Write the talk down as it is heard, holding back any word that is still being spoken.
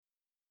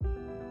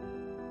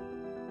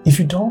If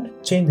you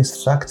don't change the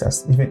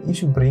structures, even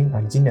if you bring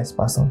a genius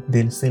person,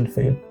 they'll still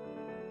fail.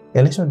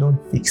 Elections don't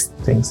fix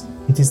things.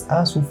 It is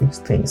us who fix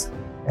things.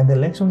 And the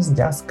elections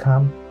just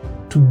come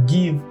to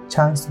give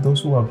chance to those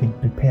who have been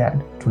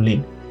prepared to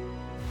lead.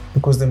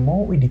 Because the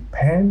more we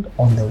depend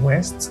on the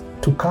West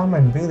to come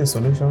and bring the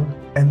solution,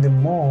 and the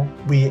more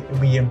we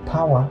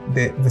empower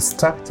the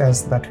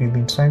structures that we've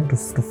been trying to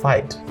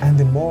fight, and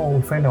the more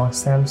we find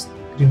ourselves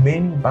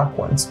remaining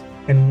backwards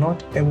and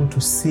not able to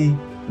see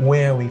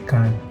where we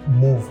can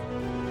move.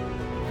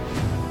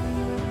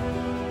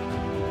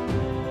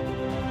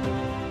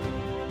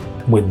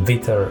 With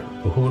Victor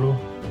Uhuru,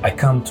 I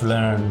come to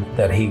learn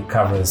that he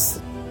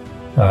covers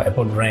a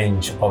broad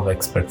range of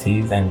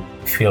expertise and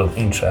field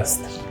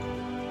interest.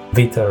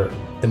 Victor,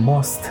 the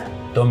most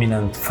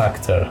dominant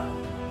factor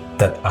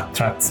that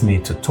attracts me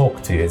to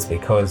talk to you is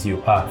because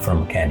you are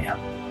from Kenya.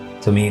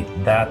 To me,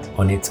 that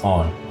on its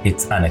own,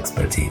 it's an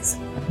expertise.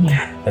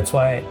 Yeah. That's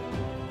why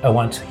I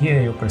want to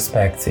hear your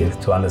perspective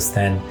to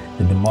understand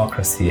the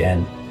democracy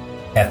and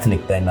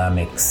ethnic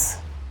dynamics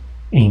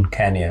in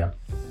Kenya.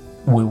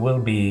 We will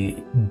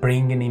be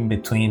bringing in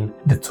between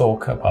the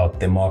talk about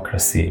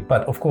democracy.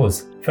 But of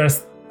course,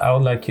 first, I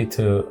would like you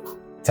to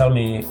tell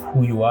me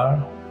who you are.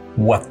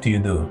 What do you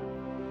do?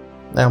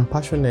 I'm a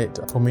passionate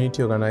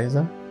community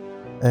organizer,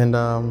 and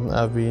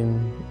I've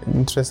been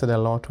interested a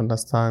lot to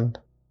understand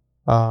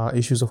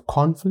issues of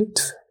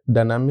conflict,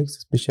 dynamics,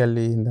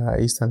 especially in the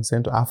East and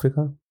Central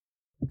Africa.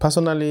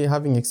 Personally,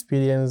 having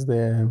experienced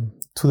the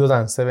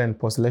 2007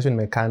 post-election in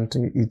my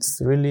country,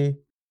 it's really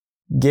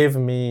gave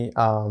me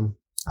a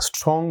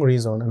strong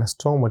reason and a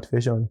strong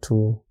motivation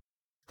to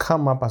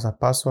come up as a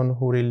person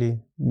who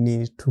really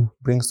needs to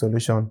bring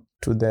solution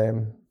to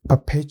the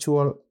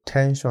perpetual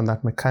tension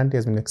that my country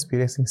has been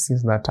experiencing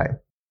since that time.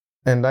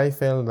 And I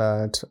felt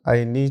that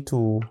I need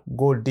to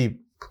go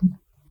deep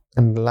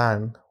and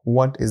learn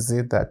what is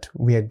it that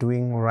we are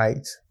doing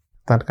right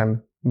that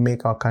can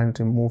make our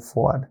country move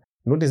forward.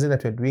 What is it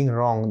that we're doing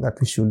wrong that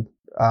we should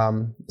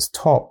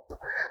stop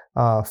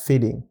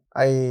feeding?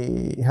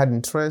 I had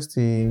interest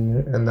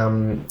in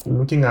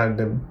looking at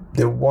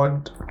the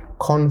what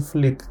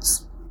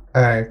conflicts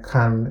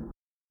can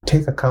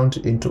take account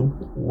into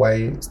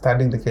while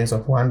studying the case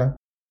of Rwanda.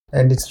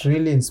 And it's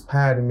really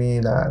inspired me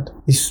that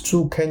it's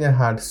true Kenya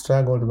had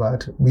struggled,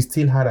 but we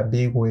still had a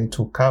big way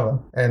to cover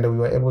and we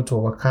were able to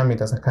overcome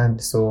it as a country.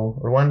 So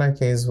Rwanda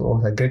case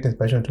was a great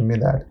inspiration to me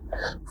that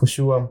for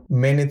sure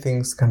many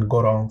things can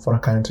go wrong for a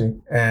country.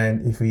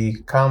 And if we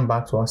come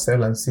back to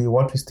ourselves and see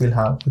what we still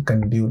have, we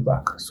can build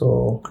back.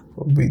 So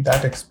with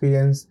that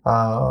experience,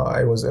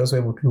 I was also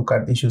able to look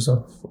at issues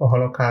of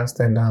Holocaust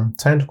and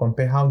trying to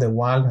compare how the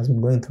world has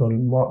been going through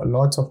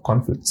lots of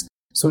conflicts.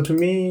 So to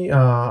me,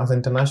 as an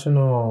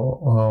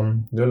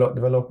international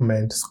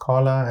development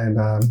scholar and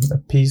a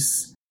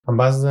peace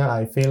ambassador,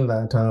 I feel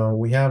that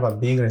we have a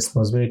big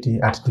responsibility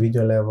at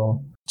individual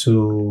level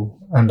to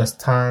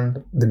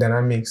understand the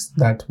dynamics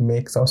that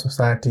makes our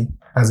society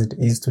as it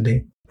is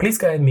today. Please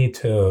guide me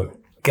to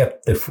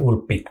get the full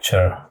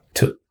picture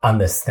to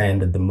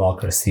understand the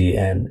democracy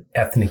and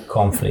ethnic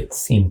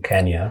conflicts in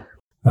Kenya.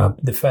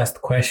 The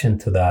first question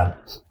to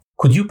that: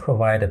 could you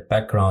provide a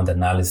background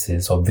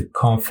analysis of the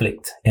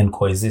conflict and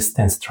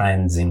coexistence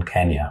trends in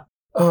Kenya?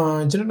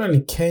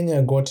 Generally,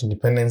 Kenya got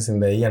independence in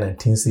the year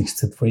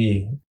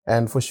 1963.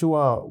 And for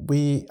sure,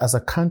 we as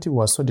a country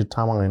were so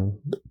determined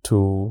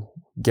to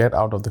get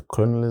out of the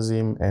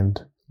colonialism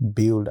and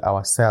build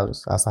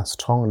ourselves as a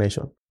strong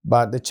nation.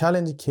 But the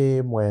challenge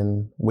came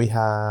when we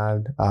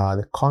had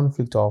the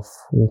conflict of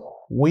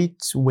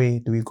which way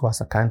do we go as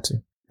a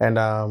country.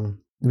 And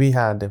we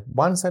had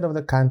one side of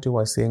the country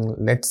was saying,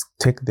 let's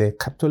take the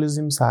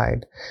capitalism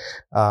side.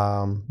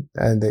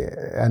 And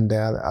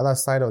the other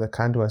side of the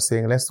country was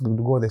saying, let's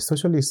go the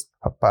socialist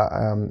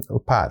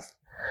path.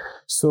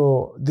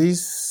 So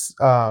this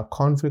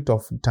conflict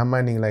of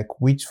determining like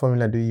which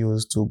formula do we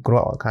use to grow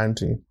our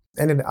country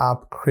ended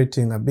up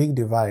creating a big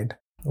divide,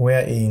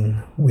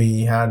 wherein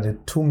we had the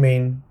two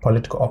main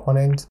political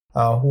opponents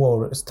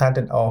who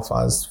started off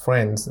as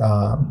friends,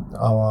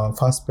 our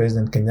first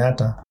president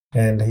Kenyatta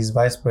and his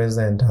vice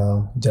president,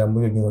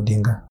 Jaramogi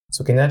Odinga.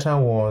 So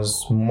Kenyatta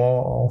was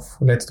more of,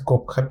 let's go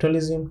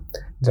capitalism.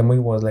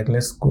 Jaramogi was like,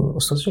 let's go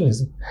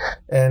socialism.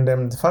 And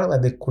the fact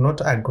that they could not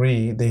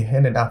agree, they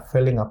ended up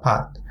falling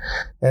apart.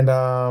 And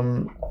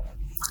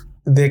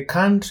the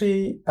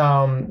country,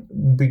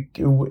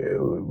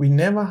 we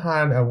never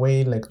had a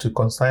way like to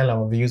reconcile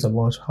our views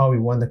about how we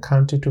want the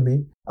country to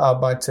be.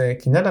 But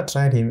Kenyatta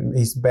tried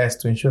his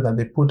best to ensure that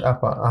they put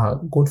up a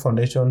good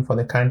foundation for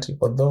the country,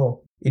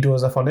 although it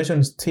was a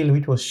foundation still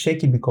which was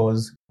shaky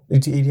because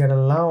it had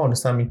allowed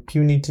some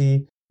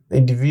impunity,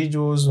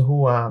 individuals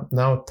who are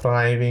now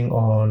thriving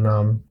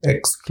on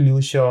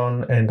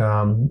exclusion and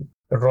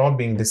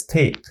robbing the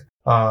state,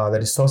 the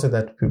resources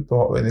that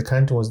the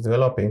country was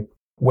developing.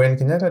 When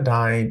Kenyatta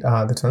died,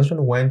 the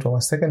transition went to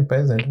our second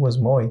president, who was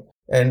Moi.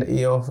 And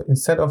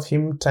instead of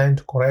him trying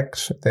to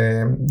correct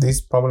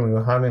this problem we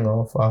were having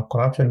of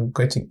corruption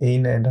getting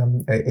in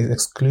and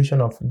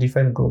exclusion of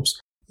different groups,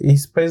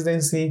 his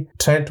presidency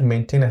tried to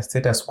maintain a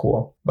status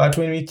quo. But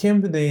when we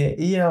came to the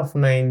year of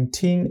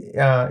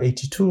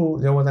 1982,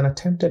 there was an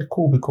attempted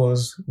coup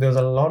because there was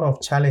a lot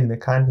of challenge in the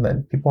country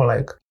that people were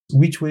like,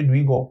 which way do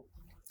we go?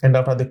 And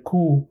after the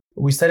coup,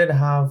 we started to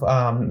have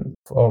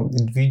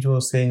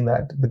individuals saying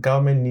that the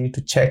government needed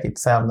to check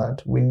itself,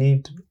 that we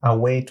need a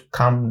way to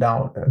come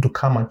down, to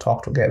come and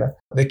talk together.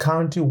 The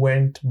country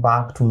went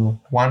back to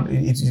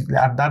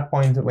at that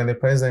point when the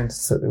president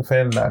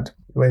felt that,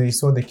 when he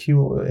saw the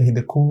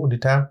coup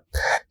d'etat,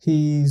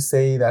 he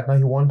said that now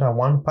he wanted a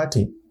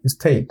one-party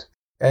state.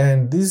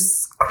 And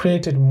this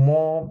created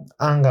more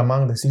anger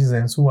among the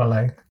citizens who were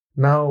like,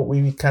 now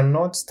we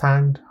cannot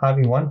stand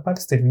having one-party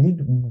state. We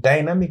need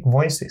dynamic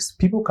voices.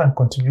 People can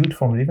contribute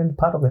from different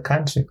part of the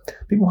country.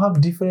 People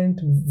have different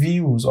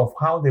views of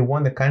how they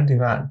want the country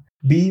run.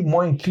 Be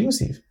more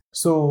inclusive.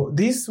 So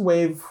this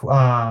wave,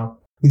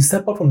 with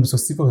support from the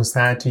civil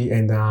society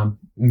and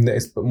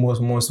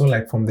more so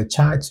like from the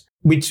church,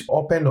 which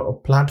opened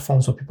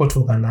platforms for people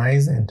to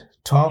organize and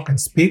talk and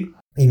speak.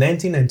 In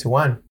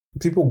 1991,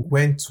 people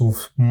went to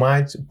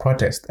march,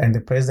 protest, and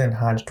the president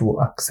had to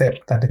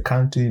accept that the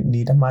country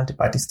need a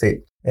multi-party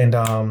state. And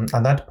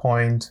at that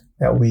point,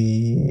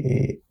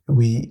 we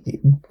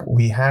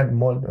had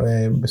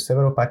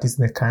several parties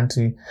in the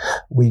country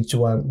which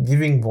were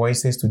giving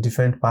voices to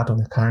different parts of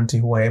the country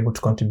who were able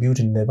to contribute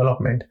in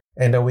development.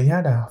 And we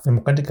had a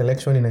democratic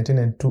election in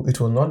 1992. It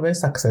was not very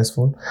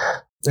successful.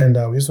 And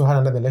we also had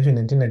another election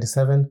in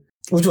 1997,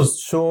 which was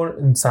shown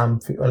in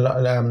a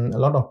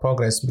lot of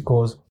progress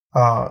because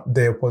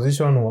the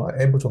opposition were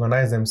able to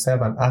organize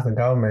themselves and ask the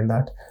government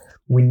that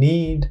we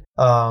need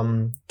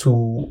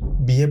to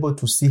be able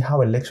to see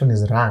how election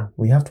is run.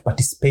 We have to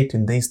participate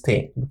in this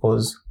thing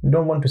because we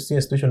don't want to see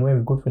a situation where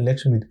we go to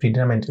election with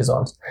predetermined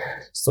results.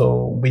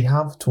 So we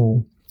have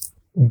to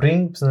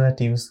bring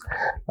representatives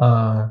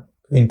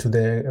into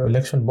the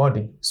election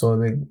body. So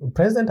the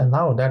president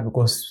allowed that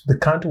because the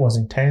country was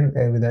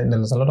there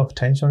was a lot of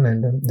tension,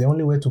 and the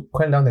only way to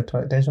quell down the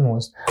tension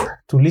was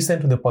to listen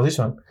to the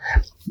opposition.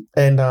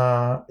 And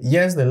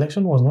yes, the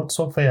election was not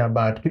so fair,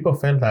 but people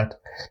felt that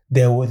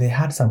they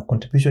had some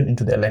contribution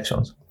into the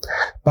elections.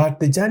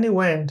 But the journey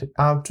went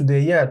up to the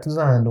year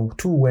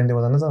 2002 when there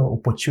was another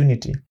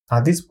opportunity.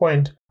 At this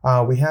point,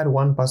 we had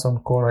one person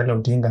called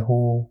Raila Odinga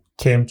who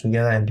came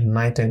together and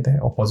united the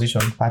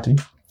opposition party.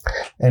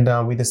 And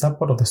with the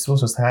support of the civil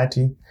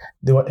society,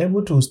 they were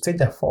able to stage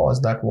a force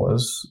that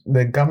was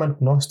the government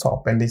could not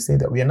stop. And they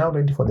said that we are now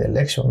ready for the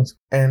elections.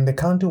 And the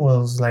country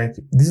was like,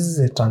 this is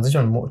a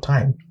transition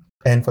time.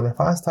 And for the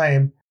first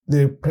time,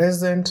 the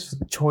president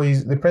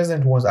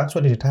was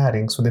actually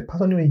retiring. So the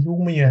person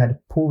whom you had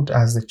put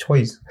as the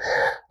choice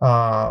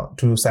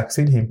to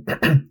succeed him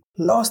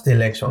lost the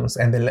elections.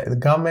 And the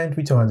government,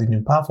 which had been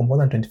in power for more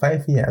than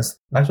 25 years,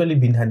 actually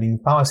had been in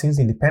power since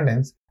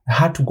independence,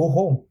 had to go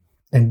home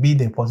and be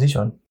the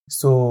opposition.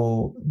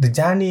 So the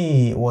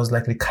journey was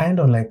like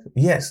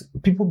yes,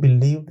 people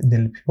believed in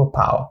the people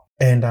power.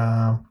 And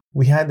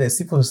we had the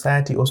civil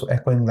society also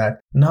echoing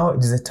that now it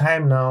is a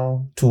time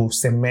now to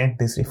cement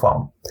this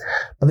reform.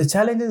 But the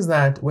challenge is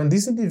that when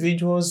these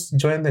individuals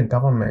joined the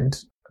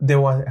government,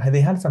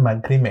 they had some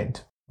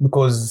agreement,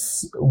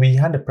 because we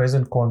had a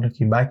president called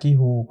Kibaki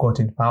who got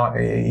in power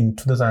in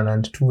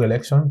 2002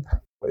 election.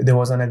 There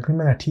was an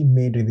agreement that he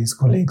made with his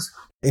colleagues.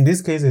 In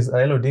this case, it's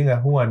Raila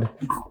Odinga who had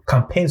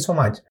campaigned so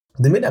much.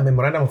 They made a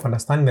memorandum of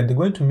understanding that they're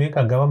going to make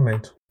a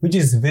government which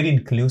is very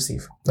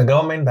inclusive, a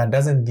government that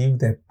doesn't give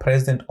the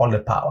president all the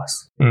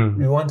powers.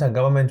 We want a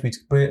government which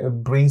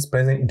brings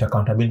president into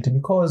accountability,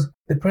 because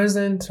the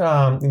president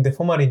in the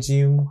former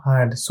regime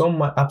had so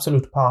much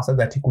absolute power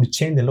that he could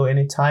change the law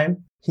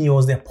anytime. He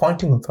was the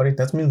appointing authority.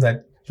 That means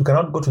that you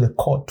cannot go to the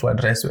court to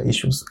address your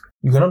issues.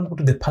 You cannot go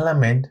to the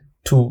parliament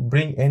to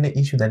bring any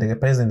issue that the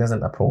president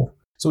doesn't approve.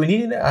 So we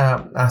needed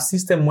a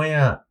system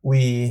where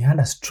we had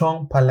a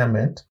strong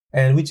parliament,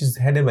 and which is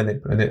headed by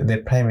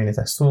the prime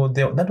minister. So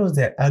that was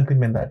the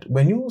agreement that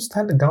when you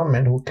start the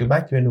government,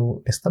 when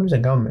you establish a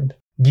government,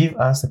 give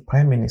us a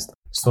prime minister.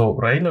 So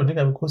Raila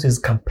Odinga, because he's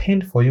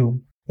campaigned for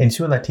you,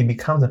 ensure that he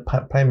becomes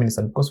the prime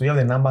minister, because we have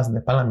the numbers in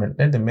the parliament.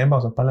 Let the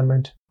members of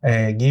parliament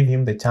give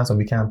him the chance of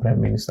becoming prime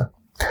minister.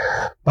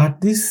 But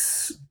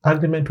this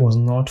agreement was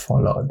not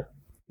followed.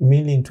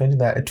 Mainly in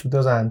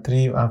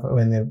 2003,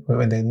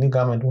 when the new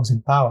government was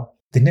in power,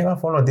 they never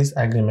followed this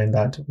agreement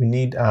that we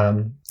need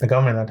a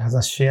government that has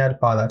a shared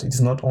power, that it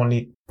is not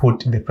only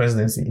put in the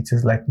presidency, it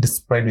is like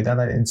spread with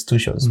other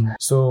institutions.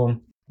 So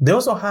they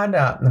also had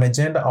an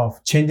agenda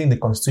of changing the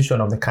constitution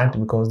of the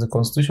country, because the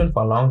constitution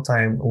for a long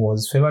time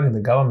was favoring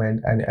the government,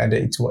 and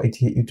it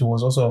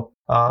was also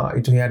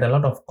it had a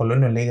lot of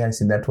colonial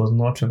legacy that was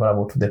not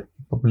favorable to the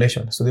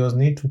population. So there was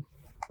need to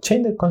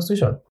change the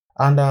constitution.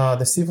 And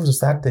the civil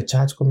society, the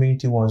church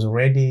community was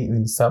ready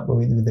with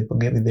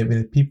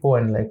the people,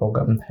 and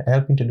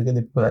helping to get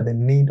the people at the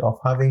need of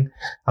having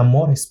a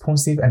more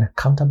responsive and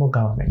accountable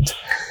government.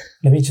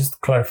 Let me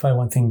just clarify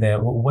one thing there.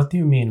 What do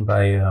you mean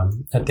by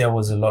that there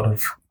was a lot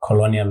of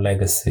colonial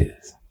legacies?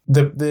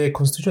 The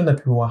constitution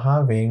that we were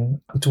having,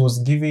 it was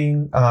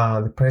giving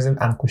the president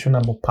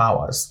unquestionable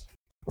powers.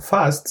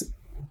 First,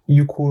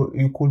 you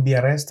could be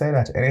arrested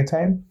at any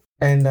time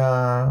and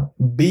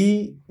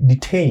be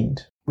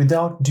detained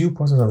without due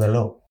process of the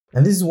law.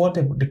 And this is what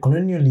the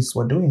colonialists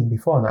were doing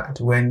before that.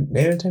 When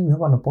anytime you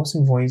have an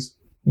opposing voice,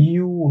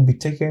 you will be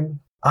taken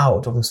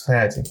out of the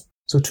society.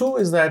 So two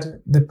is that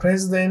the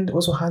president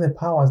also had the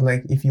powers,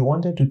 like if you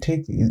wanted to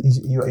take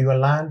your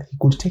land, he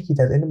could take it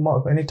at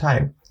any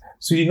time.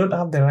 So you do not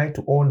have the right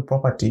to own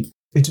property.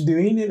 It will be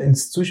needed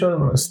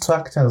institutional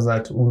structures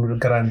that will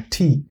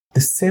guarantee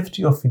the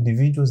safety of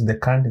individuals in the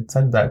country,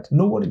 such that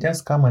nobody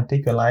just come and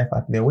take your life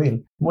at their will.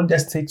 Nobody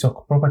just takes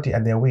your property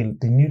at their will.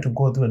 They need to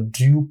go through a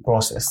due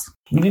process.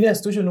 We need a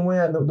situation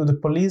where the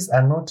police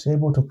are not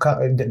able to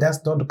come,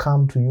 just not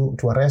come to you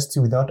to arrest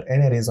you without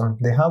any reason.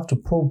 They have to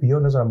prove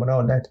beyond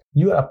about that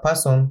you are a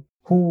person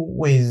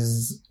who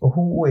is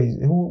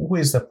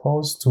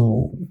supposed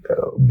to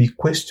be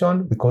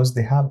questioned because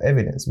they have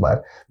evidence.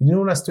 But you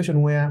know, in a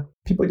situation where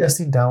people just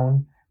sit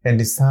down and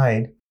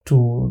decide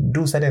to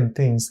do certain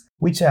things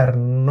which are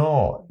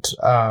not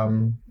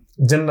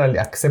generally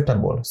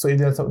acceptable. So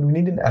we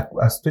need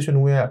a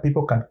situation where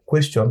people can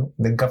question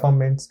the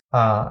government's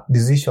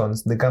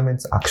decisions, the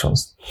government's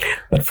actions.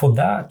 But for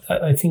that,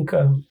 I think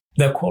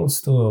there are calls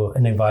to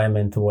an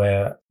environment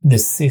where the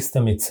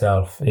system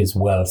itself is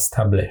well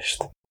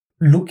established.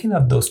 Looking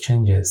at those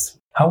changes,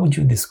 how would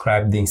you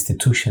describe the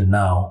institution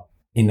now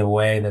in a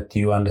way that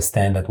you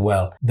understand that,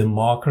 well,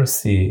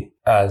 democracy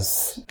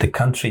as the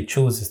country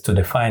chooses to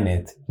define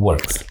it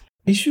works?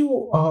 I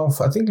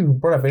think you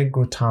brought a very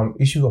good term,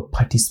 issue of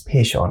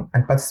participation.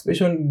 And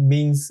participation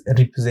means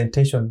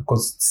representation,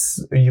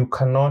 because you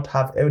cannot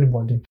have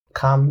everybody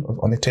come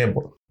on the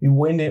table. We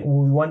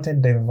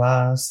wanted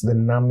diverse,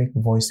 dynamic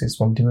voices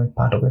from different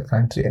parts of the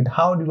country. And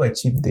how do we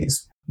achieve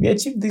this? We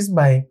achieve this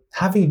by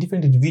having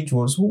different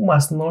individuals who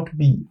must not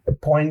be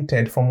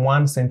appointed from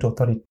one central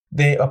authority.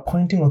 The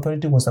appointing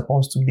authority was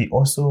supposed to be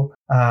also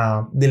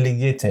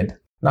delegated.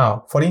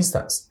 Now, for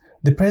instance,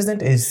 the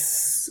president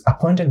is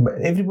appointed,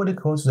 but everybody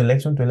goes to the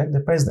election to elect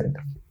the president.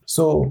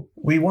 So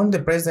we want the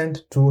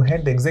president to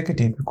head the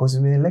executive because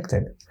he's been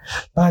elected.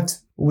 But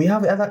we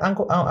have the other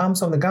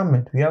arms of the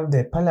government. We have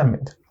the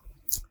parliament.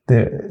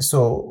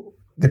 So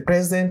the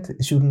president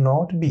should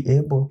not be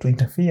able to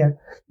interfere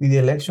with the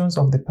elections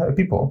of the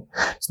people.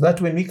 So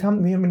that when we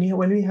have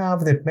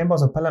the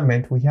members of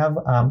parliament, we have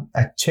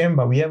a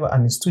chamber, we have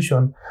an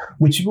institution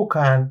which people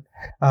can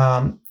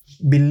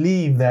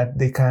believe that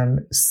they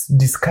can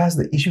discuss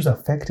the issues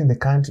affecting the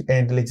country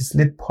and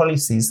legislate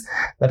policies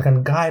that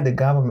can guide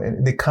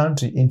the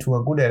country into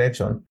a good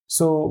direction.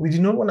 So we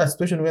did not want a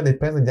situation where the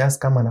president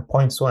just come and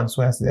appoint so and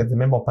so as the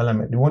member of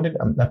parliament. We wanted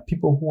the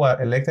people who are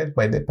elected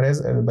by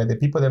the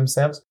people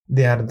themselves.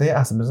 They are there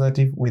as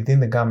representative within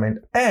the government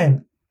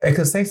and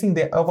exercising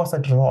their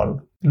oversight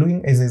role,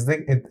 looking as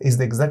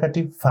the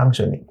executive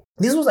functioning.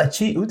 This was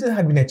achieved. It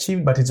had been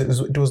achieved, but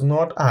it was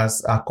not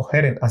as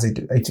coherent as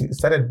it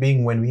started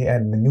being when we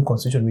had the new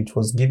constitution, which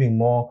was giving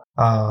more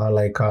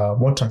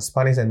more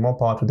transparency and more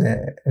power to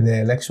the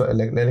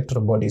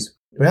electoral bodies.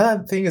 The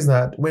other thing is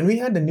that when we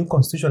had the new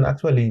constitution,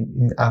 actually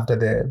after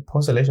the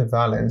post-election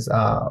violence,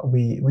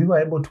 we were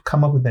able to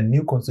come up with a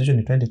new constitution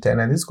in 2010,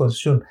 and this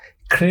constitution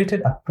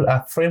created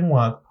a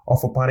framework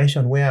of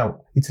operation where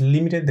it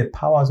limited the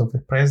powers of the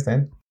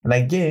president. And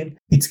again,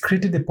 it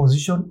created the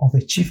position of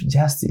the Chief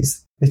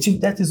Justice. The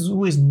Chief Justice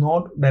who is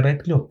not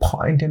directly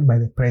appointed by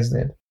the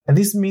president. And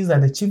this means that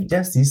the Chief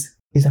Justice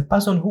is a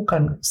person who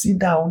can sit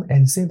down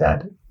and say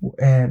that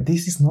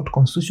this is not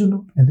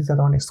constitutional and this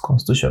other one is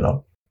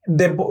constitutional.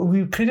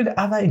 We created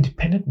other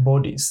independent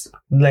bodies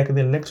like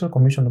the Electoral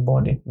Commission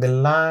body, the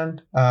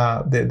land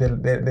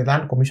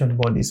commission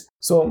bodies.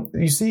 So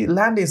you see,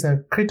 land is a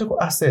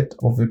critical asset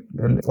of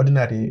the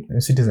ordinary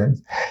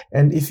citizens.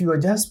 And if you are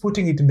just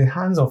putting it in the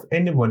hands of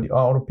anybody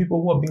or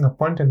people who are being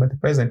appointed by the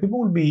president, people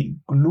will be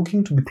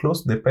looking to be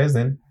close to the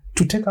president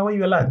to take away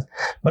your land.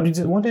 But we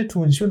just wanted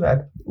to ensure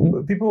that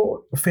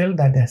people feel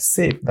that they're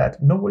safe,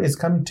 that nobody is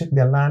coming to take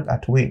their land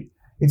at will.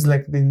 It's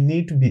like there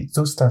need to be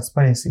those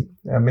transparency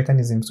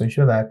mechanisms to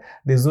ensure that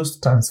there's those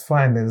transfer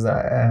and there's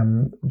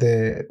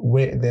the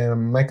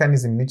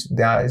mechanism in which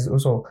there is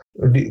also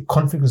the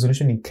conflict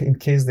resolution in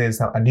case there's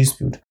a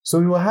dispute. So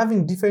we were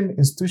having different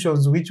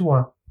institutions which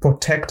were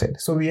protected.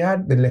 So we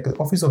had the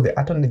Office of the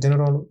Attorney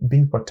General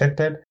being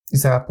protected.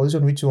 It's a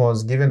position which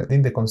was given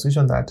in the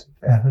Constitution that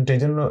Attorney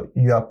General,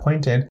 you are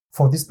appointed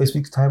for this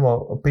specific time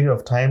or period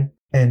of time,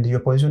 and your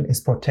position is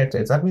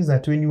protected. That means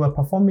that when you are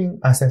performing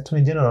as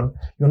Attorney General,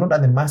 you're not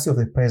at the mercy of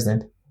the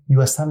president.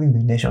 You are serving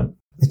the nation.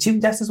 The Chief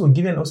Justice was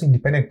given also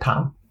independent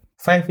term,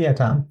 5-year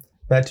term,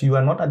 that you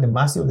are not at the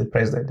mercy of the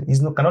president. He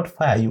cannot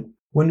fire you.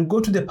 When you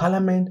go to the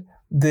parliament,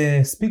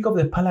 the Speaker of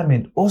the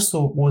Parliament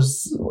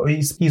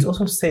is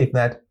also safe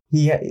that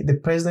the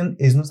president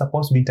is not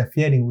supposed to be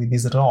interfering with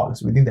these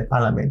roles within the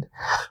parliament.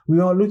 We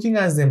are looking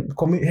as the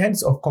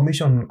heads of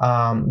different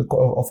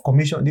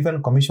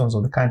commissions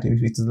of the country.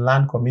 If it's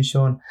land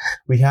commission,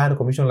 we had a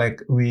commission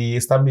we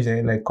established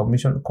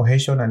commission,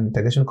 cohesion and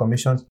integration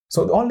commissions.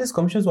 So all these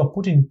commissions were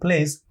put in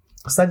place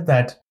such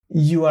that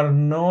you are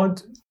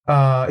not,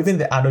 even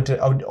the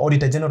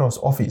Auditor General's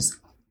office,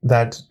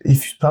 that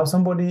if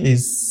somebody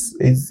is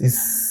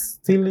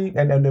stealing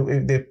and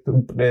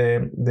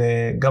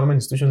the government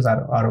institutions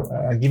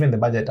are given the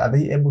budget, are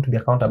they able to be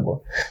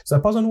accountable? So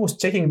the person who was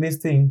checking this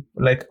thing,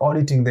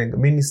 auditing the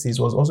ministries,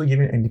 was also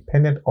given an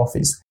independent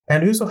office.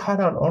 And we also had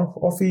an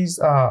office,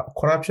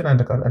 corruption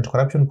and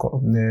corruption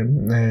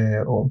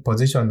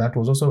position that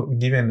was also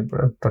given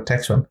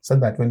protection, so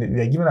that when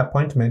they are given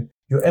appointment,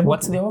 you're able.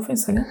 What's the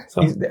office again?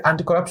 So it's the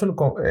anti-corruption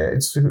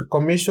it's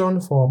commission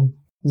for.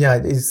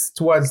 Yeah, it's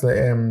towards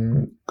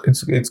the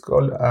it's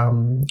called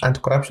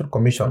Anti-Corruption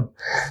Commission.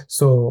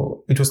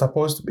 So it was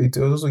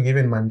also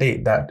given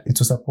mandate that it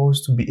was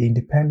supposed to be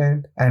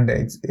independent and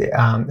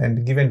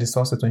given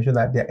resources to ensure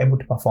that they are able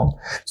to perform.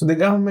 So the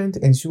government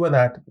ensure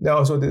that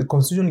also the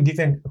constitution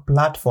given a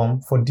platform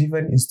for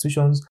different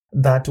institutions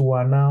that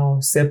were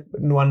not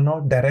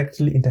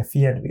directly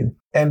interfered with.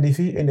 And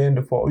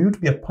for you to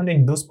be appointed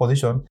in those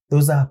positions,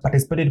 those are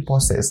participated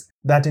process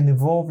that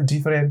involve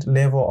different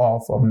level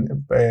of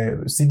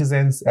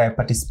citizens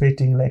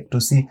participating, to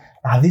see,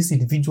 are these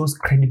individuals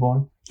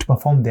credible to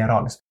perform their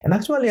roles? And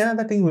actually,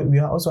 another thing we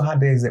also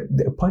had is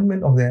the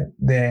appointment of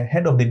the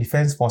head of the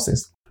defense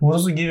forces. It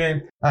was also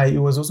given,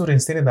 it was also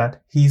reinstated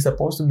that he is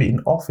supposed to be in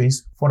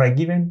office for a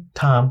given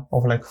term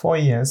of 4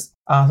 years,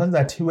 so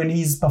that when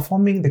he's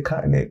performing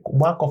the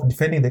work of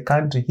defending the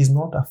country, he's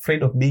not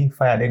afraid of being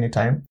fired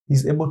anytime.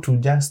 He's able to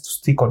just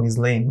stick on his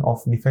lane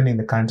of defending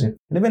the country.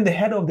 And even the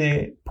head of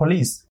the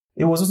police,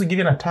 it was also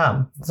given a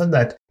term, so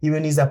that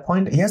when he's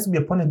appointed, he has to be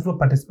appointed through a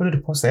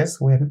participatory process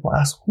where people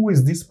ask, who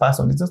is this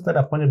person? It's just not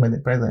appointed by the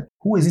president.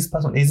 Who is this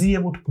person? Is he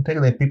able to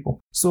protect the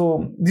people?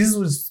 So this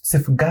will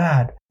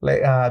safeguard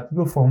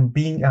people from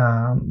being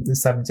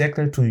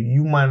subjected to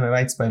human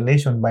rights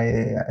violation by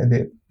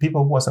the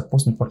people who are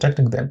supposed to be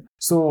protecting them.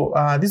 So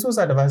this was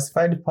a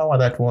diversified power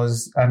that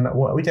was,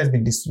 which has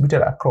been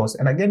distributed across.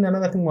 And again,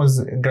 another thing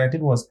was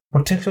granted was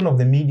protection of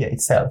the media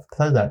itself,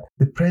 so that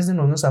the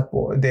president was not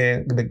supposed,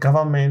 the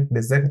government, the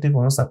executive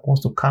was not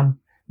supposed to come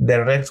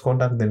direct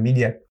contact with the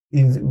media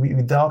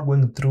without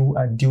going through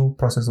a due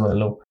process of the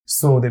law.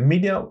 So the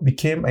media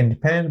became an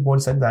independent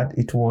body, such that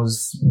it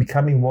was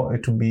becoming more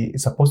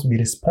supposed to be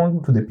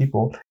responsible to the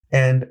people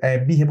and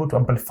be able to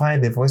amplify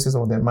the voices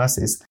of the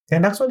masses.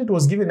 And actually, it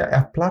was given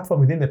a platform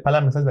within the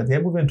parliament, so that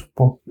they're able to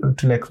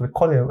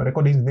record the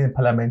recordings within the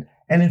parliament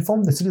and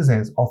inform the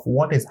citizens of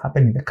what is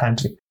happening in the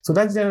country. So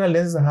that's generally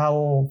is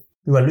how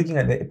we were looking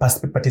at the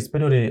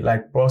participatory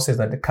process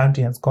that the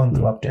country has gone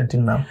through up to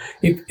until now.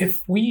 If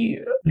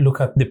we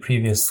look at the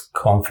previous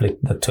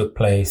conflict that took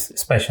place,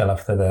 especially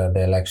after the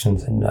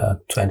elections in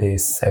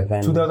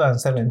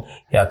 2007.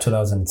 Yeah,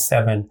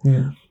 2007.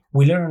 Mm.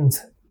 We learned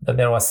that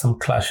there was some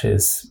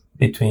clashes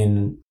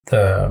between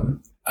the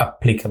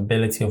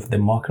applicability of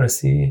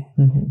democracy,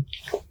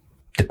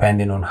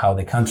 depending on how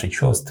the country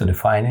chose to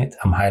define it.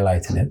 I'm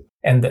highlighting it.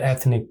 And the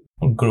ethnic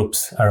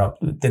groups are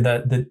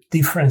the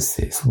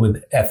differences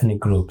with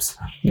ethnic groups.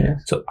 Yeah.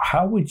 So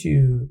how would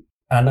you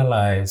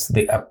analyze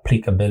the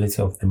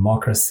applicability of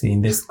democracy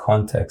in this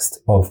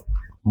context of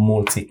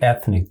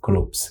multi-ethnic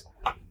groups?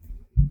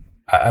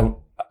 I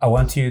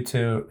want you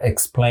to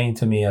explain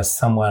to me, as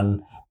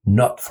someone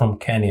not from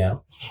Kenya,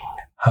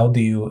 how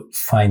do you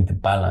find the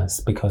balance?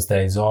 Because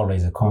there is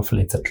always a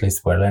conflict, at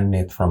least we're learning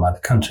it from other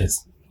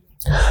countries.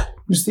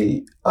 You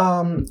see,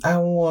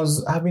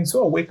 I've been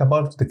so awake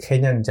about the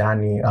Kenyan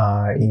journey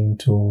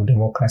into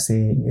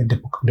democracy,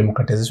 the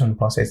democratization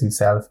process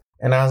itself.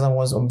 And as I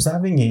was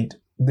observing it,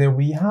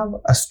 we have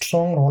a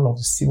strong role of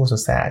the civil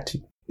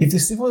society. If the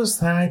civil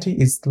society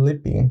is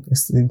sleeping,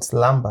 in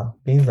slumber,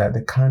 means that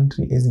the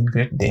country is in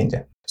great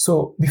danger.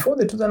 So before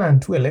the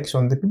 2002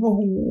 election, the people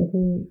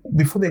who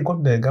before they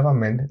got the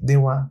government, they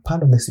were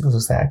part of the civil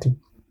society.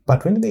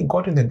 But when they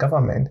got in the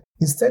government,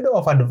 instead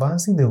of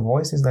advancing the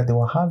voices that they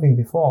were having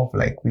before,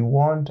 of we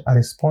want a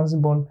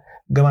responsible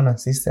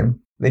governance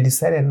system, they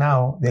decided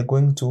now they're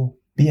going to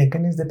be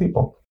against the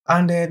people.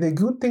 And the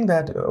good thing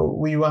that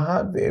we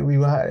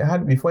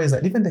had before is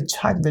that even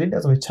the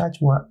leaders of the church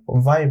were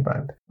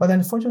vibrant. But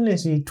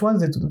unfortunately,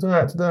 towards the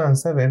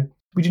 2007,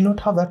 we did not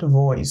have that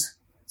voice,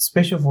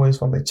 special voice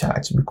from the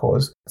church,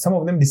 because some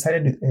of them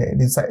decided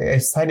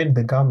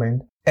the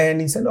government.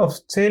 And instead of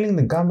telling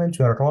the government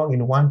you are wrong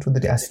in 1, 2,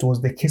 3, as it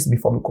was the case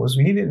before, because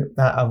we needed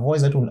a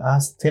voice that would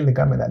tell the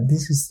government that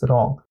this is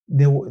wrong.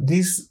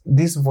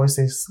 These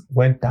voices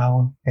went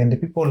down, and the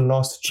people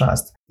lost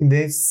trust in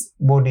this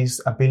body's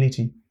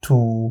ability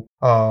to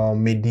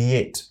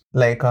mediate,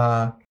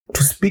 to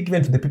speak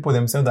even to the people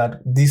themselves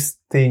that this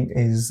thing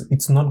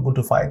it's not good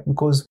to fight,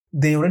 because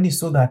they already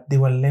saw that they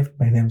were left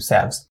by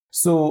themselves.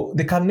 So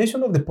the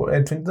culmination of the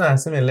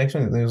 2007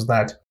 election is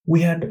that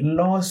we had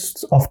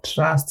loss of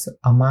trust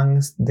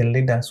amongst the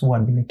leaders who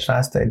had been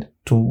entrusted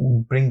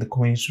to bring the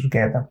community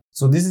together.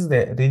 So this is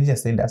the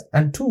religious leaders.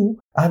 And two,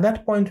 at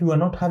that point, we were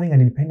not having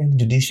an independent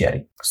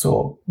judiciary.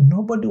 So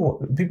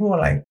people were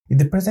like, if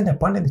the president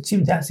appointed the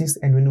chief justice,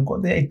 and when you go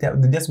there,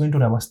 they're just going to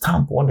rubber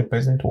stamp what the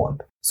president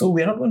wants. So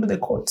we are not going to the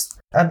courts.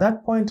 At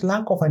that point,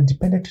 lack of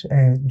independent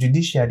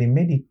judiciary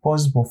made it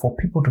possible for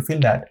people to feel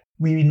that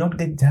we will not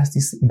get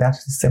justice in that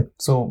system.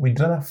 So we'd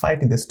rather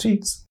fight in the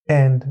streets,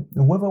 and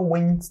whoever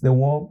wins the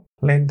war,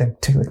 let them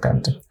take the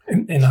country.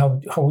 And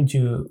how would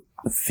you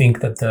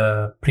think that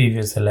the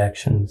previous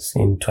elections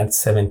in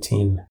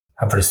 2017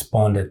 have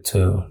responded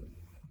to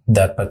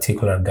that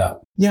particular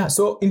gap? Yeah,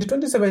 so in the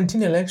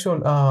 2017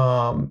 election,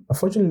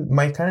 unfortunately,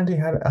 my country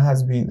had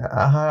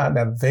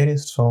a very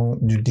strong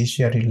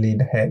judiciary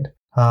lead head.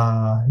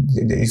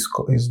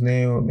 His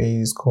name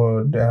is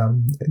called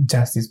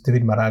Justice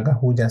David Maraga,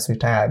 who just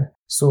retired.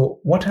 So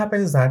what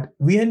happens is that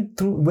we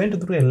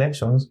went through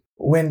elections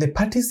when the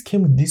parties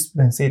came with this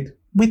and said,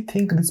 we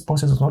think this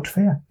process is not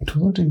fair.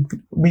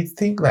 We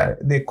think that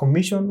the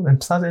commission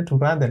that started to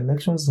run the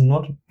elections does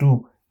not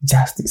do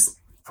justice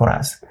for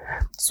us.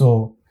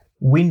 So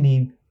we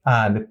need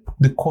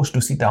the court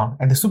to sit down.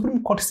 And the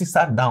Supreme Court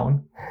sat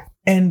down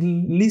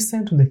and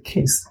listened to the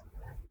case.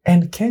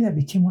 And Kenya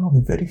became one of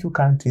the very few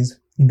countries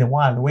in the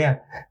world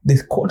where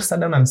the court sat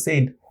down and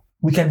said,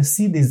 we can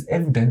see this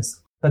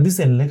evidence that this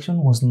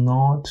election was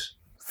not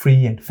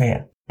free and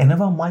fair. And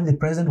never mind the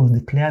president was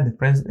declared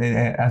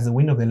as the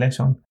winner of the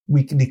election,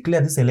 we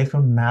declared this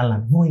election null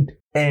and void.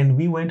 And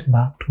we went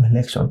back to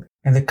election.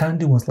 And the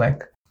country was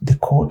like, the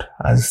court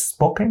has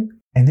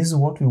spoken, and this is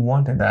what we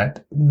wanted,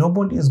 that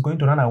nobody is going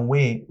to run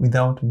away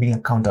without being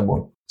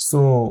accountable.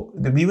 So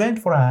we went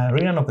for a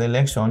rerun of the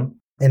election,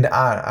 and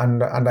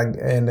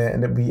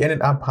we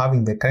ended up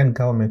having the current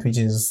government, which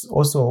is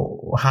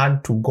also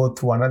had to go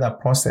through another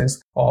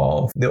process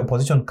of the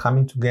opposition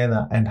coming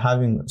together and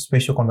having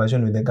special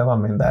conversation with the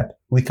government that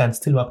we can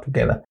still work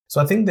together.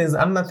 So I think there's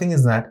another thing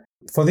is that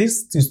for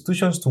these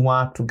institutions to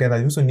work together,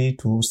 you also need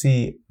to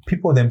see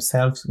people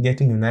themselves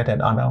getting united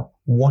on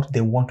what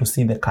they want to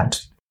see in the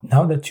country.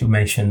 Now that you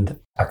mentioned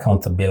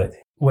accountability,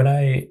 when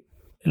I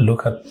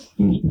look at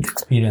the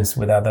experience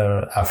with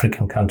other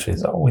African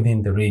countries or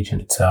within the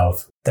region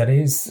itself, there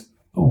is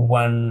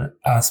one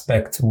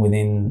aspect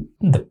within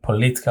the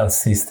political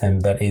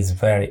system that is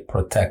very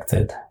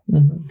protected.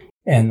 Mm-hmm.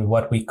 And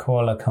what we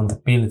call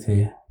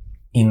accountability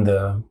in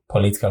the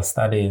political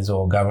studies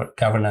or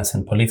governance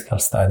and political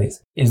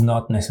studies is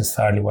not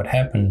necessarily what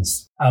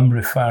happens. I'm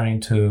referring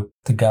to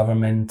the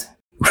government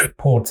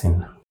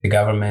reporting, the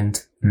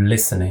government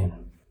listening,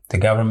 the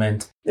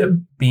government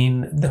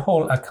being the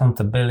whole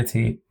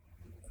accountability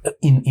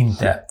in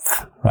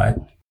depth, right?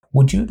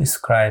 Would you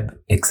describe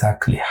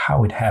exactly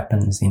how it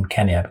happens in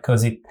Kenya?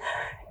 Because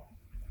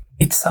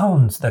it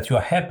sounds that you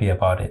are happy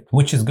about it,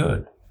 which is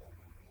good.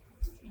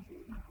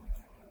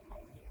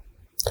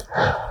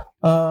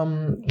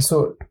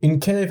 So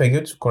in Kenya, if I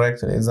get it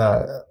correct, is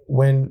that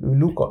when we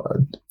look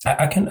at...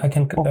 I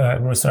can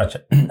research.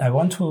 I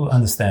want to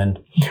understand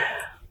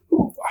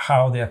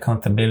how the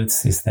accountability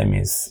system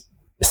is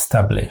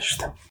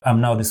established. I'm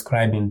now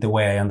describing the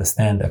way I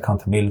understand the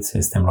accountability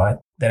system, right?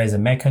 There is a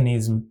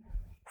mechanism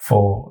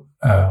for,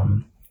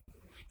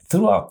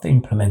 throughout the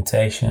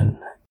implementation,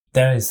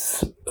 there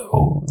is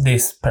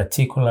this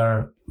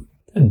particular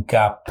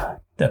gap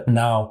that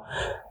now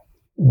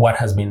what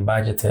has been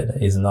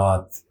budgeted is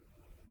not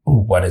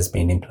what has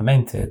been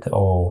implemented,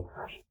 or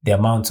the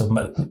amount of,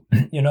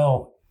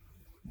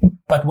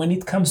 but when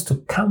it comes to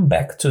come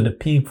back to the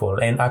people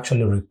and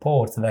actually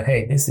report that,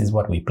 hey, this is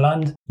what we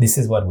planned, this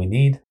is what we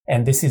did,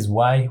 and this is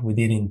why we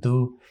didn't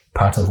do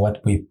part of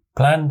what we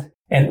planned.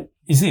 And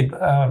you see,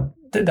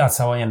 that's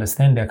how I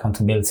understand the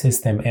accountability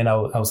system. And I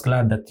was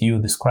glad that you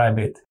describe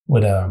it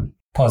with a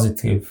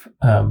positive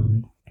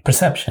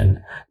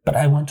perception. But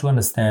I want to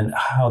understand,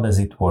 how does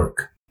it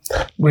work?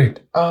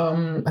 Great.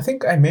 I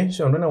think I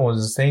mentioned when I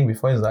was saying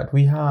before is that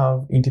we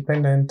have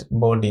independent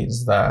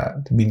bodies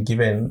that have been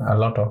given a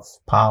lot of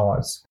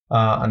powers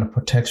and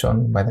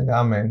protection by the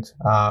government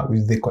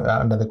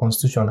under the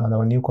constitution, under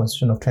our new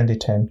constitution of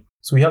 2010.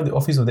 So we have the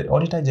Office of the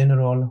Auditor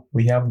General,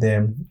 we have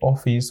the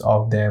Office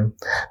of the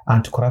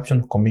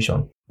Anti-Corruption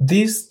Commission.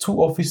 These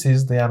two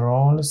offices, their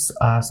roles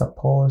are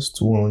supposed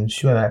to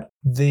ensure that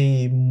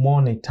they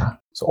monitor.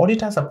 So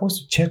auditors are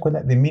supposed to check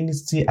whether the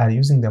ministry are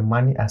using the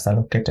money as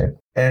allocated,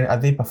 and are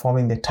they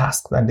performing the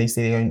task that they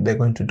say they're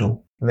going to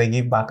do. They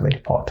give back the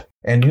report.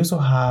 And you also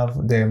have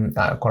the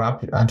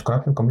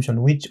Anti-Corruption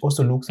Commission, which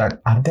also looks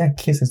at, are there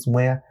cases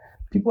where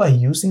people are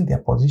using their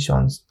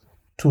positions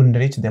to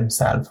enrich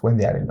themselves when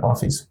they are in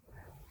office.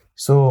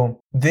 So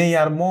they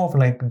are more of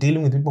like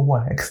dealing with people who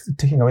are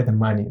taking away the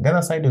money. The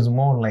other side is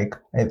more like,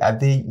 are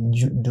they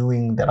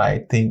doing the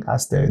right thing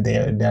as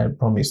their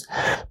promise?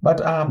 But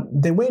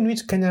the way in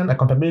which Kenyan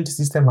accountability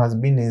system has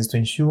been is to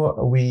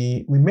ensure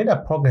we made a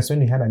progress when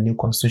we had a new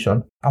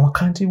constitution. Our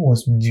country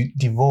was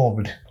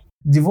devolved.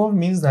 Devolved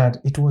means that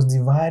it was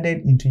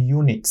divided into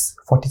units,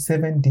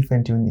 47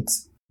 different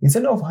units.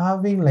 instead of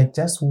having like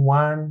just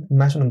one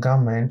national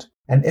government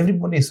and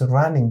everybody is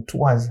running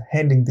towards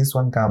heading this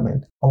one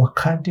government, our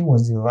country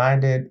was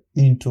divided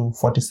into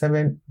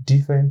 47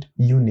 different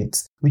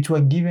units, which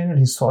were given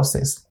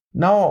resources.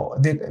 Now,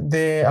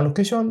 the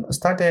allocation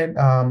started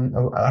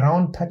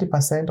around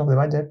 30% of the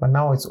budget, but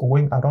now it's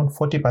going around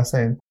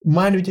 40%.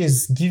 Money which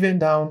is given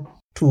down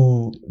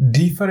to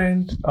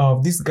different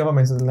of these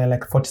governments,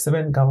 like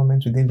 47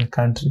 governments within the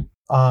country.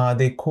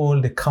 They call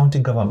the county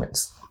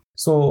governments.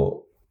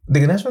 So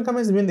the national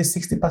government is mainly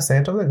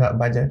 60% of the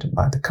budget,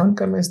 but the county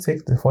governments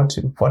take the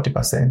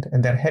 40%,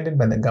 and they're headed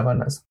by the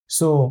governors.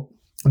 So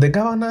the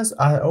governors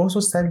are also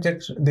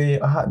subject. They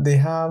have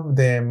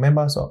the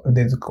members of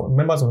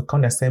the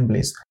county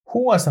assemblies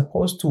who are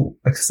supposed to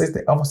exercise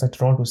the oversight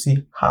role to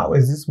see how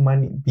is this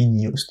money being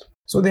used.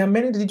 So there are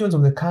many regions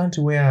of the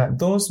country where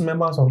those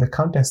members of the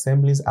county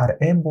assemblies are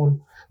able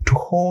to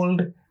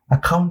hold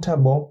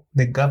accountable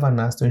the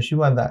governors to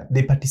ensure that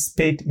they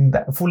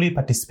fully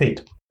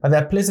participate. But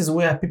there are places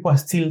where people are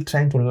still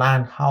trying to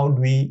learn how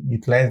do we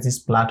utilize these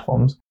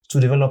platforms to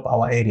develop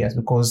our areas,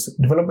 because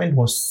development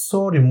was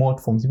so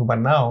remote from people, but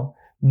now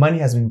money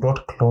has been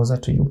brought closer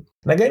to you.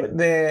 Again,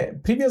 the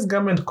previous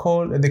government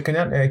called the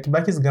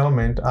Kibaki's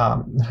government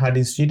had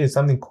instituted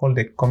something called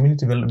the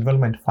Community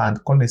Development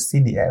Fund, called the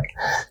CDF.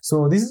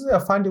 So this is a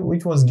fund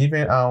which was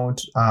given out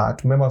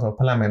to members of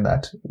parliament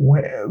that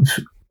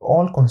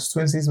all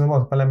constituencies,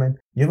 members of parliament,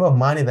 you have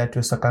money that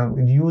you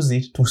can use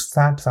it to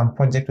start some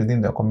project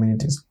within their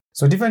communities.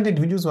 So different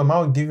individuals were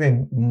now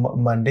given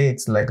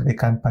mandates, like they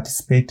can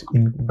participate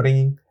in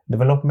bringing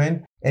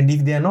development. And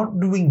if they are not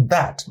doing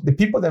that, the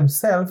people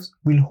themselves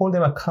will hold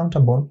them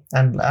accountable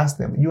and ask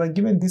them, you are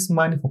given this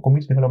money for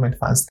community development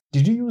funds.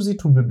 Did you use it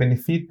to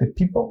benefit the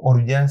people,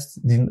 or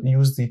just didn't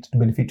use it to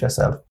benefit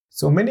yourself?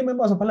 So many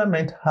members of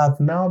parliament have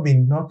now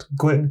been not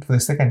going to the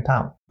second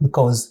term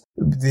because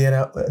there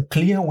are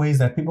clear ways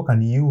that people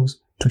can use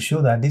to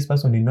show that this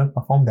person did not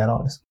perform their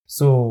roles.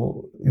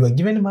 So you are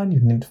given money,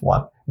 you need to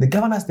work. The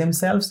governors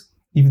themselves,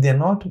 if they're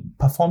not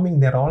performing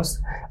their roles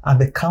at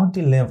the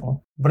county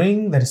level,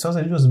 bring the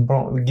resources which was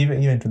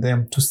given even to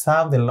them to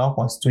serve the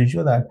locals, to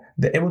ensure that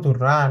they're able to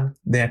run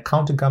their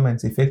county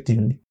governments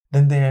effectively.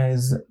 Then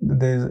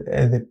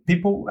the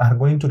people are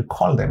going to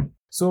recall them.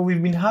 So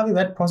we've been having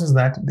that process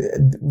that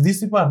these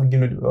people have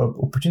given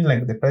opportunity,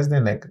 like the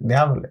president, like they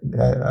have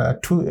a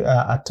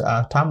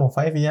term of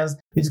 5 years,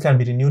 which can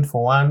be renewed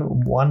for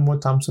one more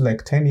term, so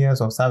like 10 years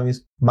of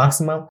service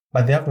maximum.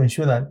 But they have to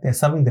ensure that they're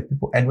serving the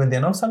people. And when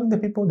they're not serving the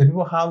people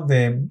have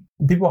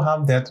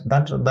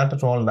that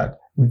role that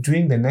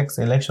during the next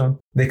election,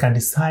 they can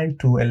decide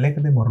to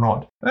elect them or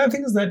not. And the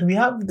thing is that we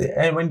have the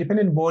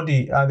independent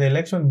body, the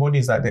election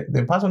bodies, that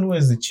the person who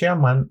is the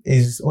chairman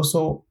is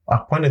also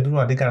appointed through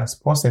a rigorous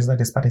process that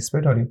is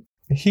participatory.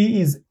 He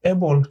is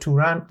able to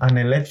run an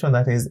election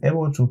that is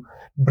able to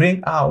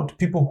bring out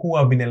people who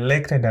have been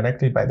elected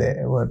directly by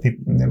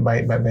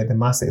the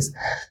masses.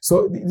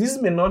 So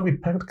this may not be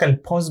practically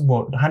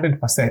possible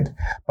 100%,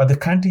 but the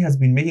country has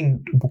been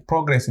making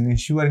progress in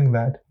ensuring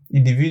that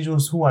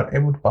individuals who are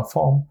able to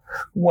perform,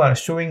 who are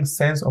showing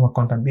sense of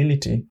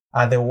accountability,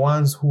 are the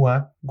ones who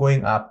are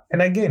going up. And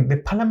again, the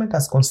parliament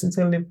has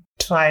consistently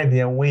tried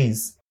their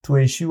ways to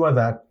ensure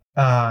that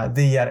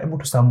they are able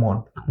to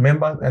summon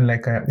members, and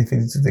if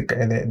it's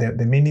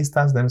the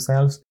ministers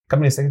themselves,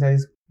 cabinet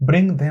secretaries,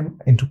 bring them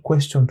into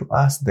question to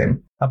ask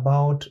them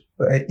about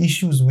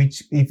issues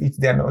which, if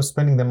they are not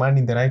spending the money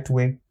in the right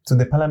way, so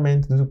the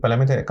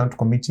parliamentary account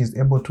committee is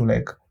able to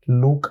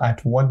look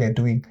at what they're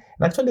doing.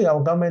 And actually,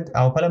 our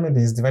parliament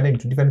is divided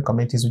into different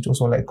committees, which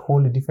also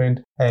hold different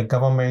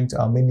government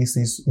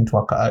ministries into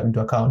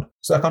account.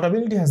 So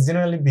accountability has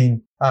generally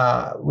been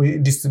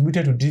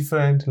distributed to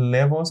different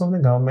levels of the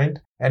government,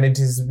 and it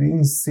is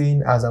being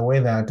seen as a way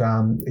that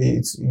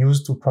it's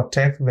used to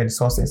protect the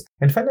resources.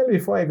 And finally,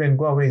 before I even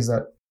go away, is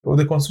that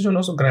the Constitution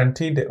also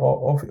guaranteed the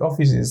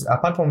offices,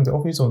 apart from the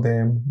office of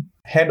the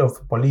head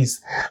of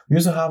police, we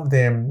also have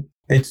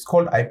it's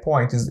called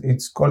IPOA.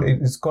 It's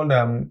called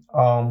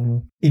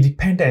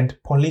Independent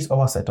Police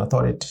Oversight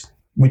Authority,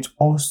 which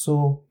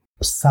also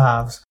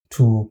serves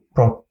to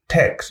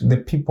protect the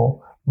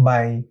people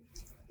by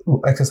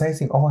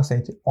exercising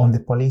oversight on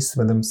the police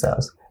for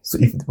themselves. So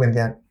when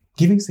they are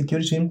giving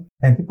security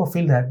and people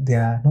feel that they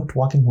are not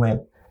working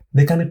well,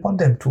 they can report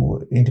them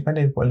to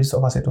Independent Police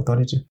Oversight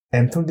Authority.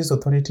 And through this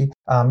authority,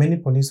 many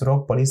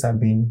rogue police have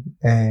been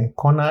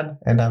cornered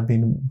and have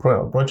been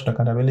brought to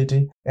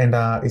accountability. And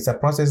it's a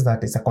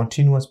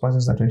continuous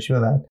process that ensure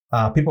that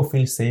people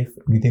feel safe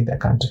within their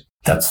country.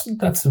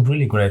 That's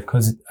really great,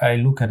 because I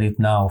look at it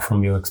now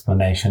from your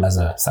explanation as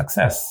a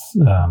success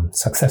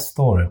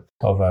story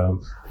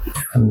of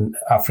an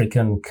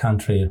African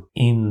country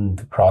in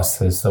the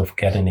process of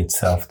getting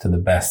itself to the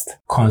best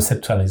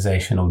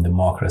conceptualization of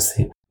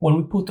democracy. When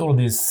we put all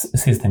this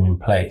system in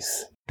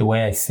place, the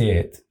way I see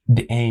it,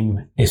 the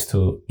aim is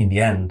to, in the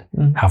end,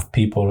 have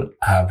people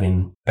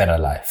having better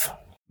life.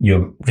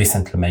 You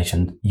recently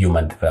mentioned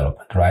human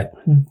development, right?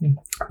 Mm-hmm.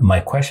 My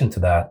question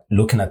to that,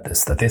 looking at the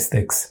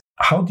statistics,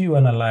 How do you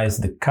analyze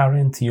the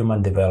current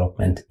Human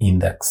Development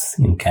Index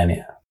in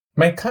Kenya?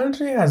 My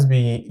country has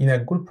been in a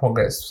good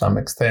progress to some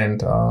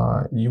extent.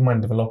 Human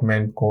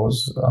development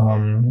goes,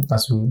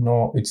 as we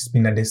know, it's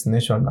been a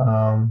destination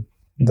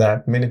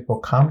that many people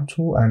come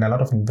to, and a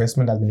lot of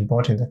investment has been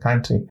brought in the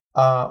country.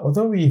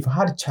 Although we've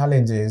had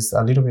challenges,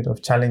 a little bit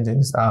of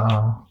challenges,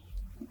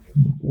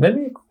 let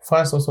me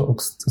first also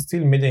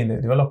still major in the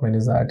development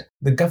is that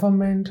the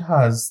government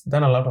has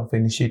done a lot of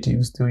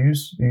initiatives to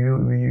use.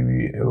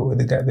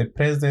 The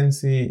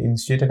presidency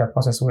initiated a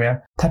process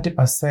where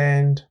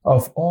 30%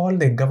 of all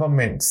the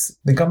government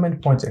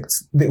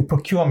projects, the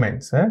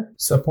procurements,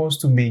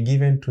 supposed to be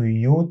given to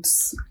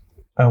youths,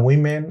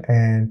 women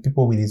and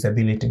people with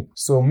disability.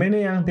 So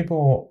many young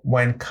people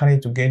were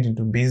encouraged to get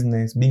into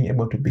business, being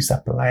able to be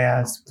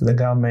suppliers to the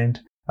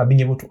government,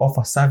 being able to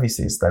offer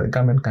services that the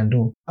government can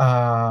do.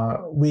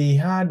 We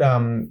had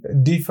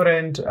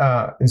different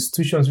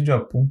institutions which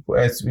are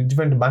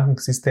different banking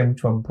systems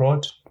which were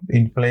brought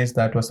in place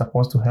that were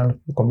supposed to help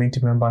community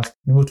members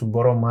be able to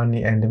borrow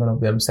money and develop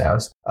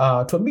themselves.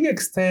 To a big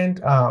extent,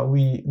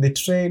 the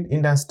trade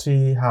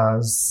industry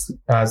has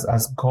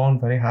gone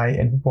very high,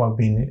 and people have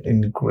been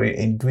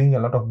in doing a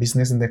lot of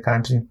business in the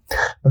country.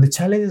 But the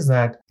challenge is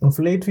that of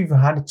late we've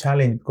had a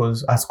challenge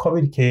because as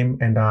COVID came,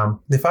 and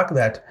the fact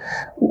that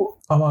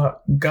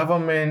our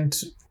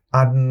government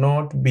had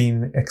not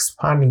been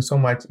expanding so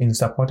much in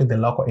supporting the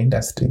local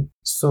industry.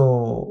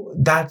 So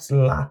that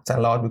lacked a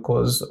lot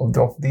because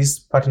of this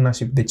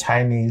partnership with the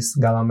Chinese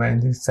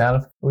government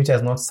itself, which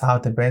has not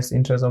served the best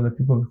interest of the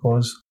people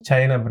because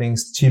China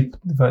brings cheap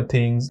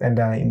things. And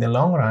in the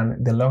long run,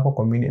 the local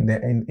community,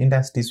 the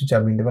industries which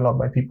have been developed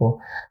by people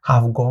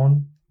have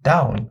gone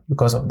down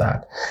because of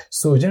that.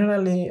 So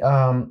generally,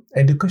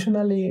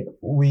 educationally,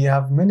 we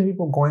have many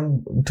people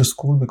going to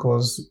school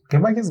because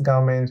Kibaki's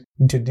government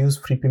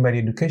introduced free primary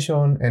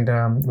education, and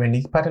when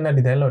he partnered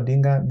with Raila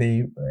Odinga,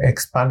 they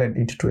expanded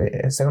it to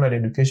a secondary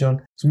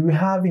education. So we're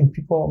having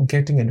people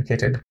getting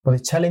educated. But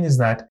the challenge is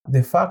that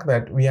the fact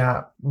that we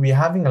are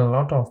having a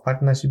lot of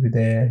partnership with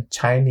the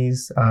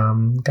Chinese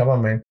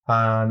government,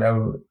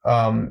 and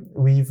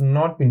we've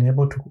not been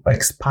able to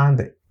expand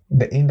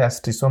the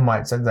industry so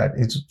much that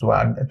it's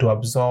to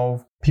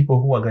absorb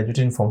people who are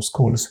graduating from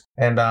schools.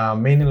 And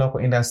many local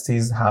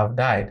industries have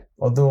died.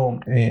 Although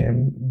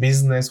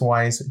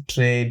business-wise,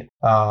 trade,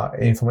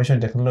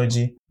 information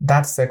technology,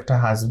 that sector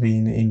has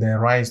been in the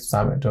rise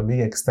to a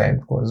big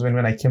extent. Because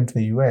when I came to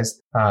the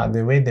US,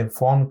 the way the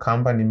phone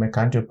company in my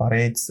country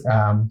operates,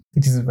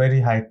 it is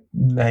very high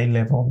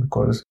level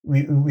because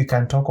we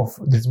can talk of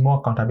there's more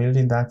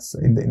accountability that's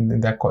in the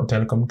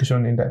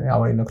telecommunication in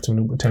our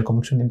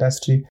telecommunication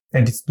industry,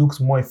 and it looks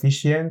more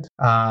efficient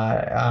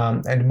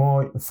and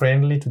more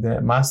friendly to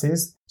the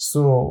masses.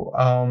 So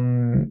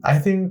I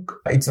think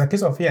it's a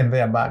case of here and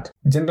there, but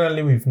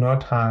generally we've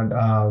not had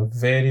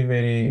very,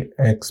 very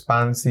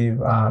expansive,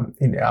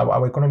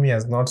 our economy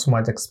has not so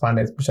much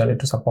expanded, especially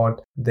to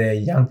support the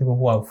young people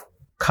who have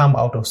come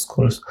out of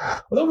schools.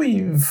 Although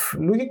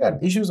looking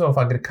at issues of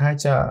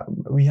agriculture,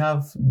 we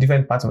have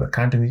different parts of the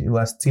country who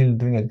are still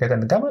doing agriculture,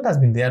 and the government has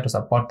been there to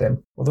support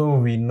them. Although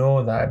we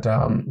know that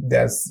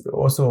there's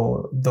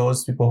also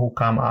those people who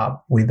come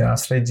up with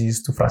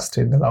strategies to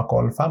frustrate the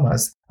local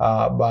farmers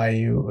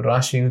by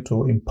rushing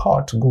to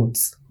import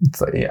goods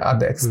at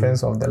the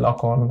expense of the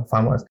local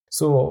farmers.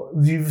 So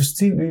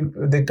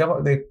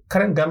the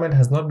current government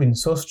has not been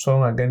so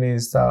strong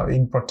against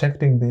in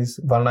protecting these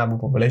vulnerable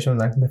populations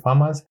like the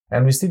farmers,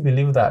 and we still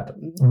believe that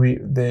we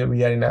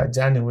are in a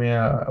journey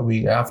where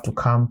we have to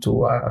come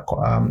to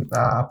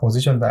a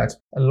position that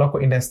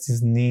local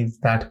industries need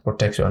that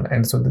protection.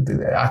 And so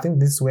I think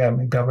this is where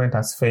the government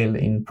has failed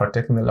in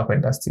protecting the local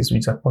industries,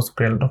 which are supposed to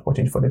create a lot of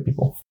opportunity for the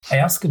people. I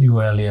asked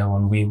you earlier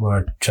when we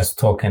were just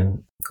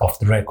talking off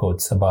the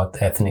records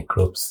about ethnic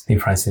groups,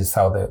 differences,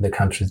 how the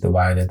country is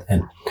divided.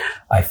 And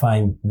I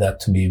find that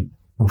to be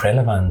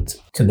relevant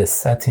to the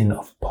setting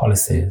of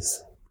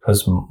policies,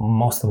 because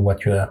most of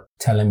what you're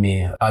telling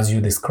me, as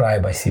you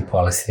describe, I see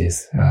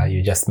policies.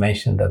 You just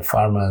mentioned that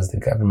farmers, the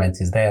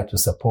government is there to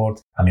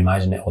support. I'm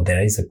imagining,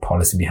 there is a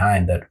policy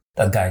behind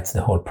that guides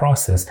the whole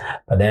process.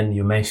 But then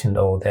you mentioned,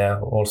 there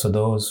are also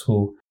those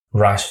who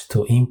rush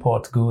to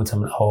import goods.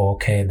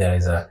 There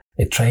is a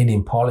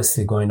trading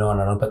policy going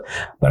on.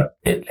 But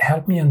it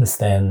helped me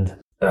understand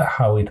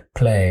how it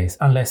plays,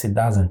 unless it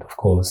doesn't, of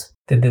course.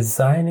 The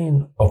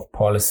designing of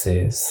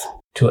policies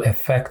to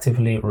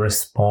effectively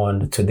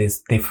respond to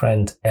these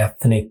different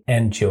ethnic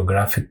and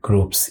geographic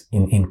groups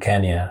in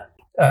Kenya.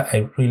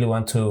 I really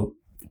want to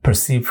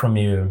perceive from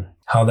you,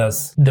 how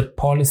does the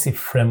policy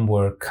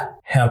framework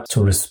help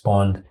to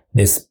respond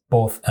these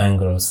both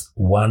angles?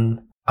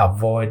 One,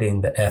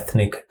 avoiding the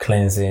ethnic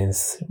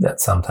cleansings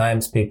that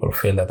sometimes people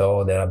feel that,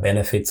 there are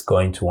benefits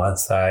going to one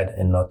side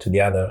and not to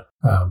the other.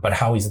 But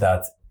how is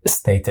that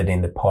stated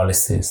in the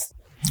policies?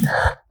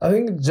 I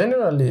think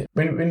generally,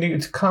 when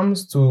it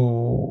comes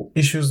to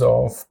issues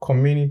of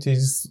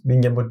communities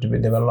being able to be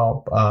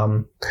developed,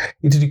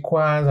 it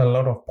requires a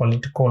lot of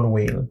political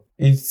will.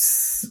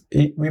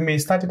 We may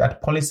start it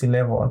at policy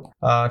level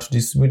to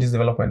distribute this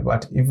development,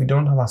 but if we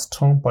don't have a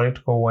strong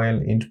political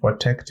will into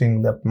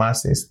protecting the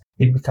masses,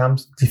 it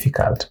becomes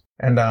difficult.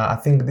 And I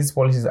think these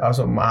policies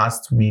also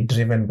must be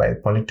driven by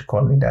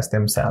political leaders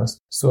themselves.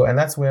 And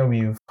that's where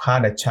we've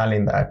had a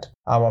challenge that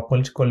our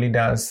political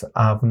leaders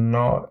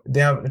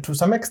to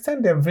some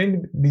extent, they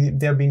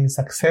have been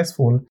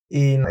successful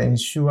in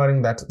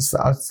ensuring that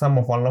some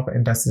of our local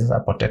industries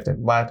are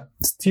protected. But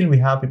still we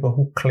have people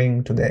who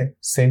cling to the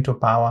central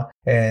power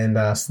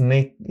and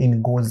snake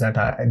in goals that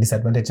are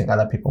disadvantaging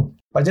other people.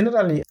 But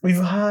generally,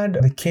 we've had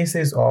the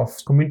cases of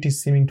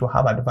communities seeming to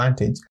have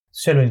advantage,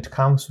 especially when it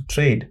comes to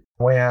trade,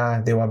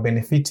 where they were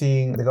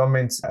benefiting the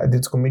governments.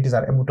 These communities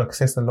are able to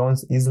access the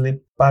loans easily.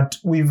 But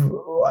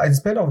in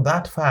spite of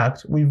that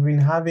fact, we've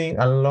been having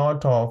a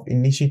lot of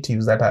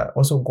initiatives that are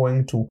also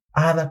going to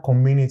other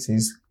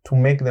communities to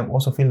make them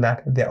also feel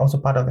that they're also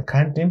part of the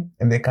country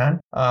and they can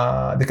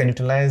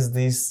utilize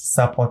this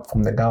support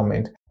from the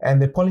government.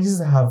 And the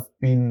policies have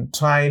been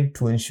tried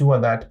to ensure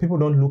that people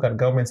don't look at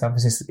government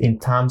services in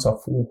terms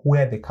of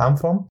where they come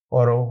from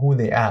or who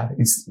they are.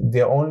 It's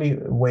the only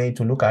way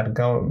to look at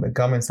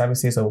government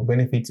services or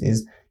benefits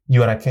is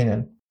you are a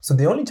Kenyan. So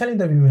the only challenge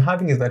that we've been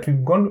having is that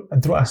we've gone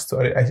through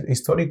a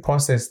historic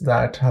process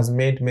that has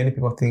made many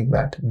people think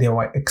that they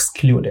were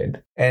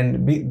excluded.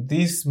 And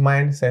this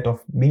mindset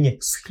of being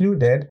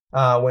excluded,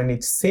 when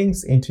it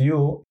sinks into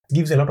you,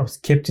 gives a lot of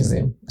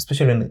skepticism,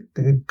 especially when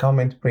the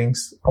government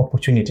brings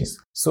opportunities.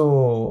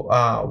 So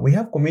we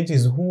have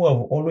communities who have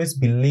always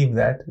believed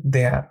that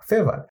they are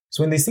favored.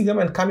 So when they see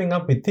government coming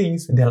up with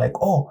things, they're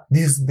like, oh,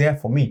 this is there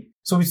for me.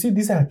 So we see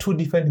these are two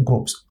different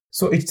groups.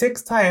 So it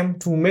takes time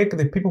to make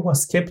the people who are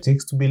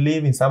skeptics to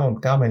believe in some of the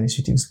government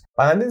initiatives.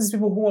 But then these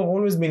people who have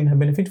always been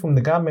benefit from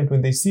the government,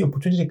 when they see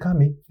opportunity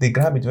coming, they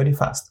grab it very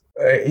fast.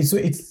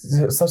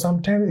 So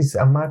sometimes it's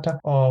a matter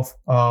of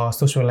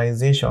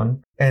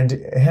socialization and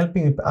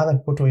helping other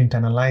people to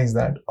internalize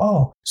that,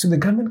 so the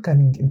government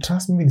can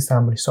entrust me with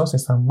some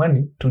resources, some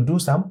money to do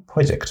some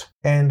project.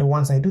 And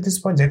once I do this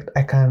project,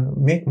 I can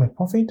make my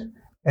profit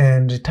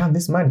and return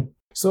this money.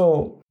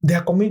 So there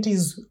are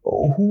communities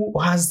who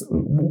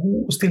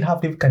still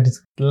have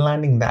difficulties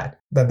learning that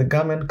the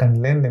government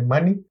can lend them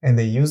money and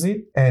they use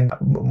it and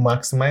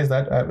maximize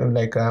that,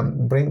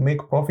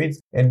 make profits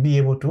and be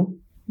able to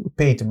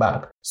pay it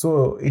back.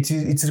 So it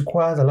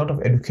requires a lot of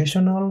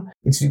educational,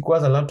 it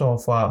requires a lot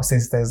of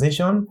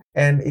sensitization,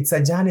 and it's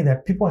a journey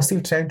that people are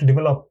still trying to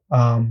develop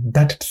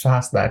that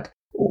trust that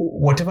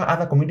whatever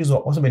other communities were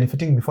also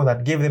benefiting before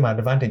that gave them an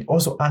advantage.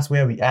 Also, us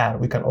where we are,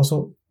 we can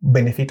also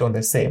benefit on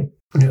the same.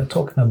 You're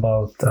talking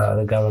about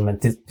the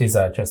government. These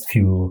are just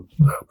few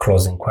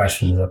closing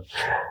questions.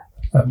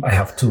 I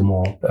have two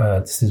more.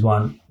 This is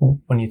one.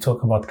 When you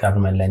talk about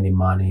government lending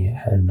money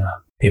and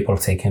people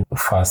taking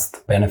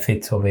fast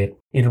benefits of it,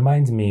 it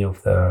reminds me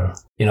of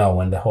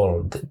when the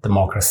whole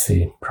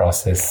democracy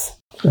process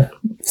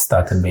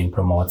started being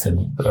promoted.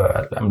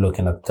 I'm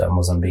looking at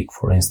Mozambique,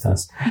 for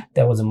instance.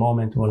 There was a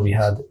moment when we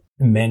had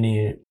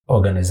many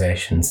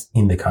organizations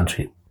in the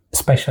country,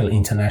 especially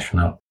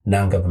international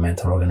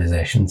non-governmental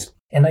organizations.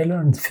 And I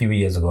learned a few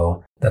years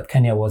ago that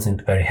Kenya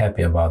wasn't very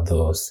happy about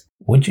those.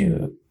 Would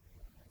you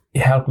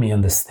help me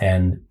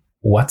understand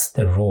what's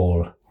the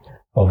role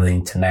of the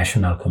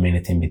international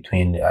community in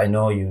between? I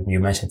know you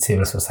mentioned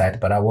civil society,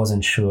 but I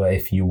wasn't sure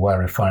if you were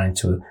referring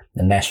to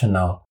the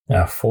national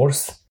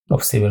force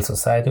of civil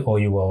society, or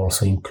you were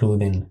also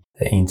including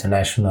the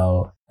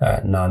international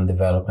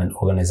non-development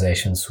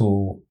organizations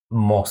who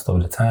most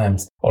of the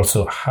times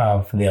also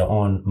have their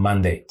own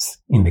mandates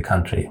in the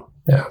country.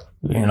 Yeah.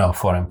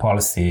 Foreign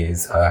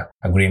policies,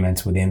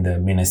 agreements within the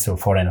Ministry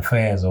of Foreign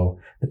Affairs, or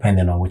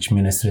depending on which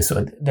ministry.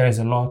 So there is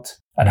a lot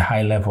at a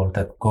high level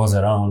that goes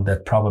around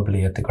that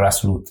probably at the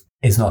grassroots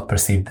is not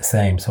perceived the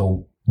same.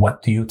 So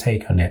what do you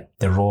take on it,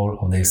 the role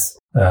of these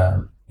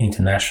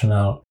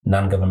international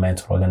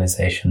non-governmental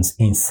organizations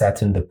in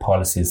setting the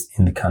policies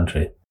in the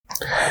country?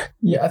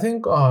 Yeah, I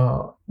think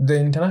the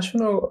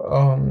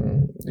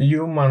international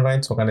human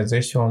rights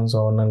organizations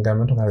or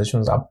non-government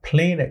organizations are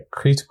playing a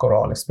critical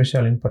role,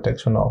 especially in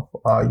protection of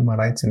human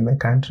rights in the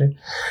country.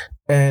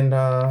 And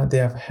they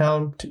have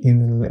helped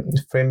in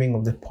the framing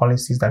of the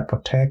policies that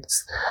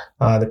protects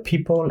the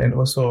people and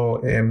also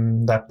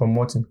that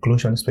promotes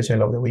inclusion,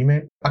 especially of the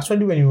women.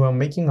 Actually, when we were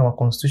making our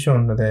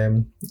constitution,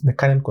 the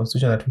current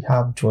constitution that we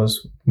have, which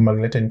was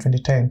promulgated in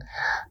 2010,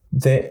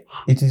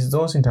 it is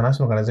those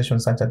international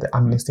organizations such as the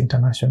Amnesty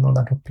International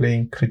that are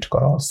playing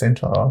critical role,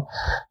 central role,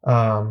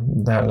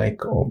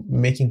 that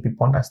making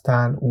people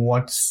understand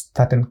what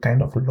certain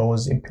kind of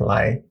laws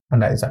imply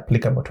and that is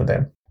applicable to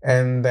them.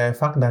 And the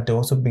fact that they're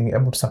also being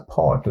able to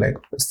support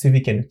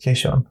civic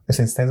education,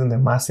 sensitizing the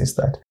masses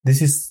that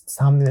this is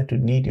something that you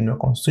need in your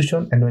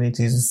constitution, and when it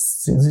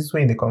is this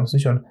way in the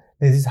constitution,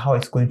 this is how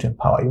it's going to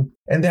empower you.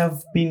 And they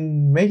have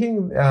been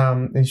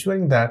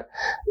ensuring that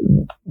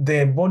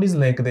the bodies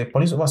like the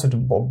police oversight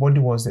body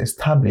was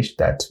established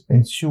that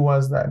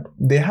ensures that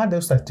they had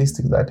those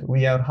statistics that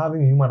we are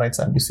having human rights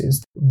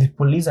abuses. The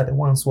police are the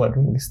ones who are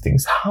doing these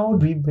things. How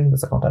do we bring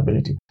this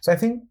accountability? So I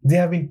think they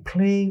have been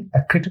playing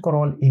a critical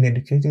role in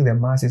educating the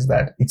masses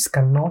that it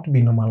cannot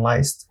be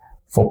normalized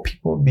for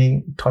people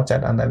being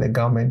tortured under the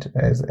government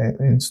as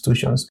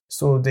institutions.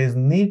 So there's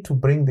need to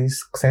bring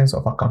this sense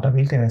of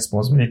accountability and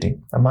responsibility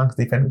amongst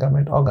different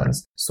government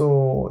organs.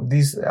 So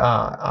these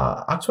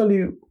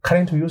actually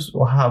current use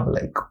will have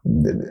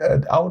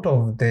out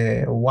of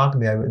the work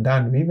they have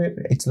done,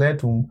 it's led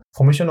to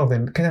formation of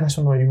the Kenya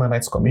National Human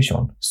Rights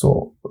Commission.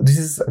 So this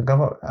is a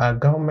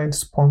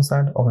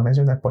government-sponsored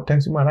organization that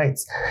protects human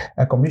rights,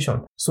 a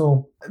commission.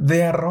 So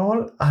their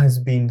role has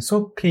been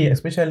so key,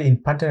 especially in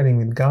partnering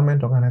with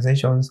government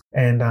organizations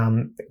and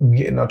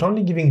not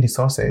only giving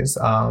resources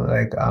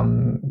like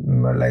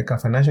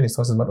financial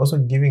resources, but also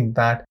giving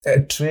that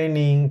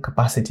training,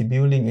 capacity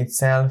building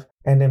itself,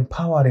 and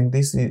empowering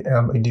these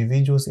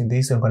individuals in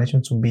these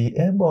organizations to be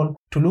able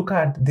to look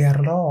at their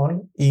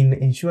role in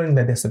ensuring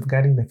that they're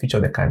safeguarding the future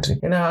of the country.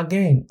 And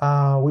again,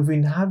 we've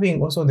been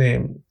having also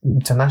the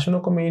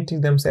international community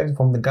themselves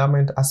from the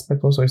government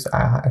aspect also,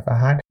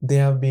 they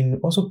have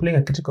been also playing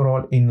a critical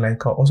role in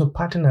also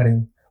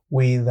partnering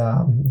with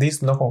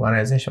these local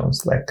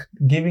organizations,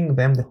 giving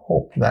them the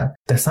hope that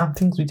there's some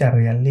things which are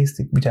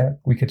realistic,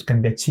 which can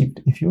be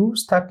achieved. If you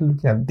start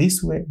looking at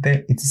this way,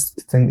 then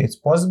it's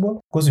possible,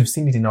 because we've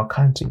seen it in our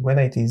country,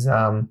 whether it is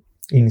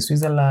in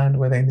Switzerland,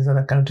 whether in this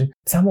other country,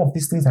 some of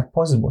these things are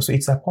possible. So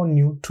it's upon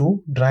you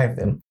to drive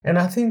them. And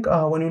I think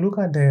when you look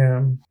at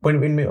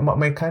when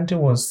my country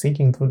was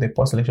thinking through the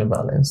post-election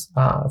violence,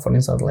 for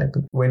instance,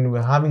 when we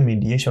were having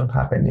mediation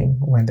happening,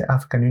 when the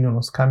African Union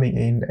was coming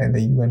in and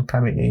the UN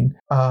coming in,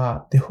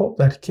 the hope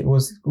that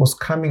was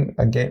coming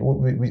again,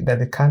 that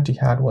the country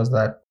had, was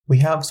that we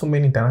have so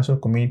many international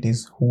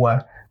communities who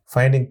are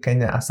finding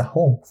Kenya as a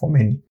home for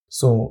many.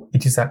 So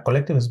it is a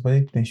collective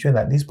responsibility to ensure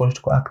that these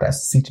political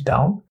actors sit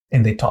down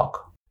and they talk.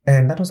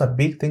 And that was a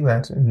big thing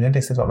that the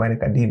United States of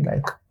America did.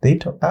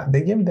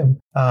 They gave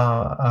them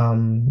a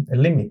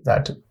limit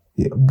that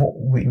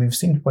we've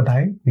seen people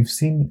dying, we've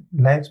seen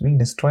lives being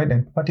destroyed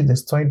and property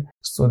destroyed.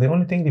 So the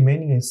only thing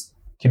remaining is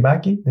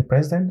Kibaki, the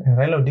president, and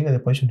Raila Odinga, the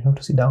opposition. You have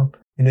to sit down,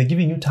 and we're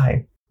giving you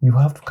time. You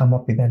have to come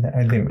up with an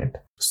agreement.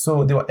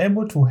 So they were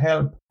able to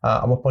help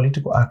our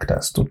political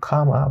actors to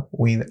come up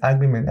with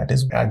agreement that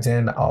is an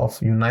agenda of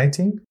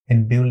uniting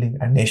and building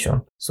a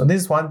nation. So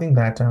this is one thing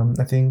that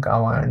I think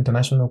our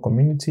international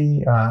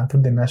community,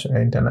 through the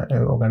national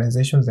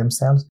organizations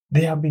themselves,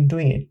 they have been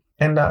doing it.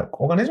 And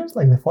organizations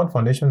like the Ford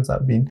Foundations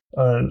have been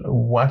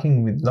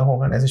working with local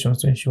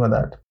organizations to ensure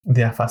that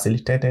they are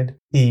facilitated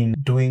in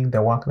doing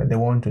the work that they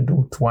want to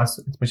do towards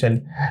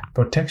especially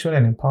protection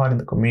and empowering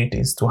the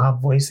communities to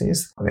have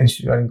voices,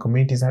 ensuring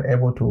communities are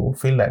able to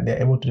feel that they're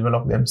able to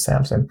develop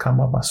themselves and come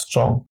up as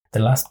strong. The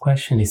last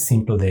question is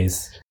simply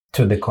this: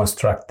 to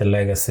deconstruct the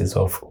legacies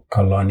of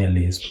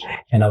colonialism.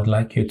 And I would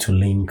like you to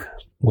link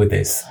with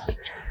this.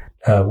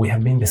 We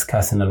have been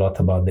discussing a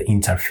lot about the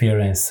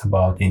interference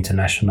about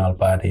international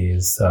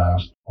bodies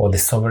or the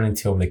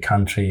sovereignty of the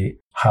country,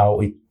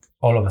 how it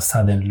all of a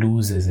sudden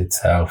loses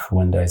itself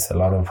when there's a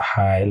lot of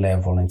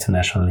high-level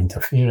international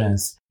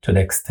interference, to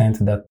the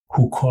extent that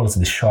who calls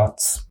the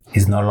shots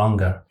is no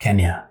longer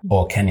Kenya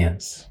or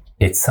Kenyans.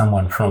 It's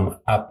someone from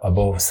up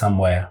above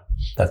somewhere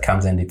that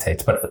comes and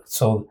dictates. But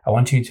so I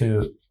want you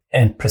to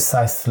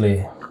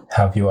precisely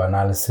have your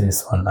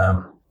analysis on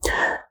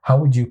how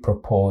would you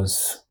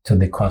propose to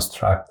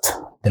deconstruct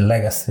the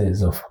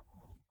legacies of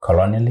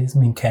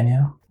colonialism in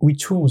Kenya? We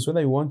choose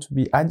whether we want to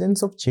be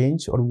agents of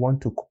change or we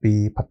want to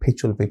be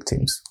perpetual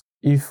victims.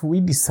 If we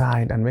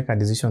decide and make a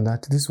decision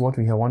that this is what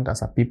we want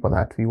as a people,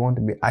 that we want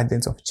to be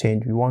agents of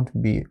change, we want to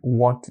be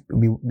what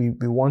we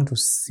want to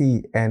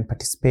see and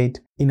participate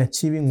in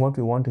achieving what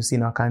we want to see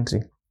in our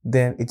country,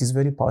 then it is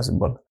very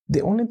possible.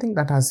 The only thing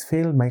that has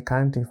failed my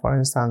country, for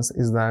instance,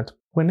 is that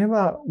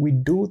whenever we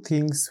do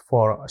things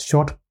for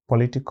short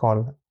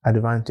political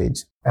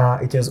advantage,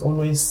 it has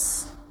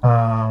always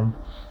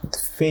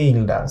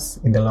failed us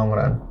in the long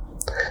run.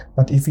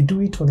 But if we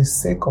do it for the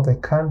sake of the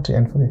country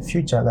and for the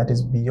future that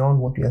is beyond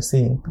what we are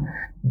seeing,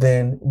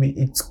 then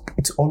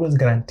it's always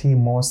guaranteed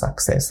more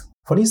success.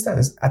 For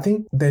instance, I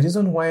think the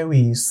reason why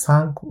we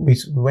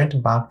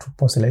went back to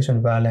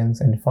post-election violence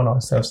and found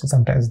ourselves in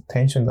sometimes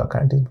tension in our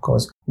country is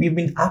because we've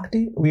been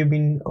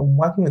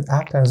working with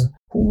actors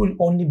who will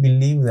only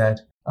believe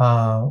that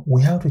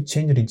we have to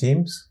change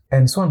regimes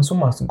and so on and so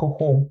must go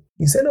home,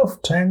 instead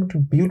of trying to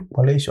build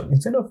coalition,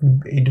 instead of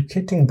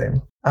educating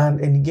them and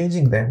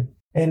engaging them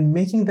and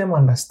making them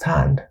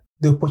understand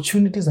the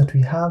opportunities that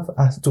we have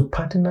as to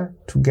partner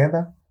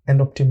together and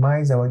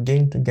optimize our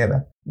gain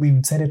together.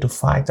 We've decided to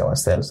fight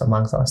ourselves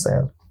amongst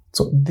ourselves.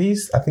 So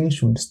this, I think,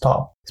 should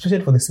stop,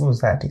 especially for the civil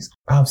societies.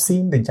 I've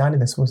seen the journey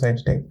the civil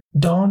society take.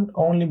 Don't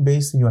only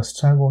base your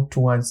struggle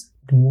towards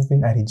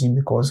removing a regime,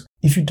 because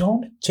if you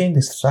don't change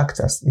the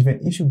structures, even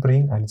if you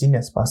bring a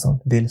genius person,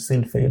 they'll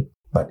still fail.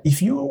 But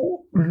if you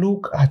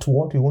look at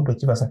what we want to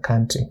achieve as a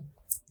country,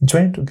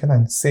 join together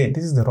and say,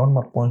 this is the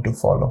roadmap we want to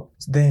follow,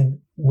 then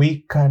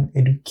we can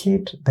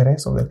educate the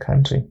rest of the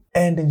country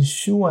and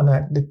ensure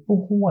that the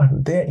people who are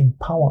there in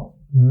power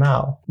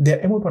now,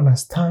 they're able to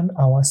understand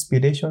our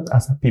aspirations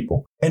as a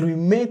people, and we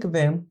make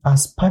them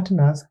as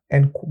partners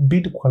and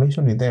build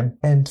coalition with them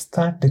and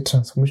start the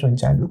transformation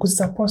journey, because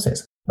it's a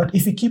process. But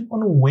if you keep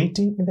on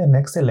waiting in the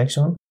next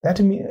election, that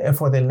means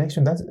for the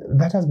election,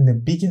 that has been the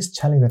biggest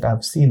challenge that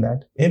I've seen,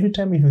 that every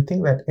time if you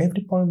think that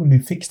every problem will be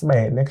fixed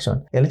by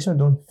election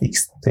don't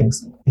fix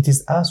things. It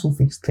is us who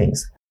fix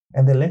things.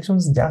 And the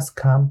elections just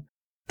come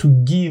to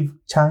give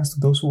chance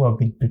to those who have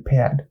been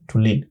prepared to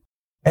lead.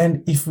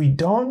 And if we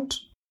don't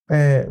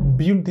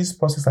build this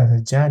process as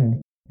a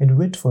journey and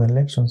wait for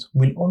elections,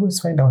 we'll always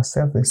find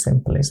ourselves in the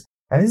same place.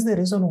 And this is the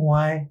reason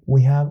why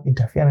we have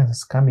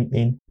interferences coming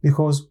in,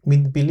 because we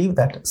believe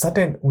that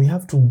we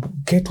have to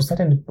get to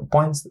certain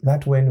points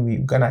that when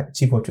we're gonna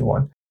achieve what we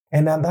want.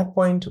 And at that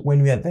point,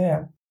 when we are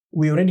there,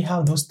 we already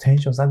have those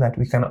tensions that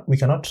we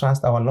cannot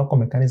trust our local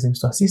mechanisms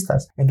to assist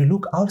us, and we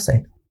look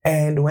outside.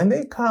 And when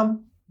they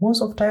come,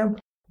 most of the time,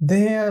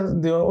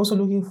 they're also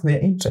looking for their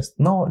interest.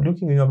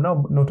 You're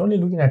not only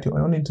looking at your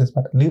own interest,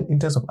 but the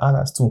interest of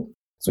others too.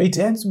 So it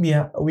ends to be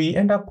we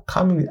end up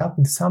coming up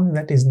with something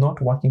that is not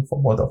working for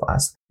both of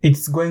us.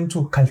 It's going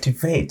to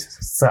cultivate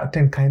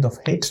certain kind of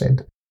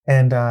hatred,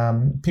 and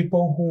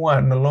people who are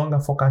no longer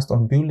focused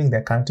on building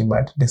their country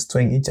but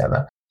destroying each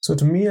other. So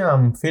to me,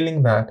 I'm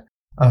feeling that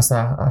as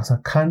a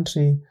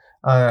country,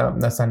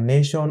 as a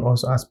nation,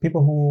 also as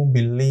people who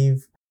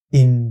believe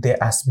in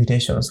their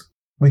aspirations,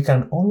 we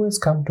can always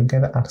come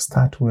together and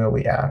start where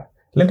we are.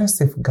 Let us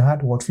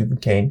safeguard what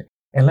we've gained,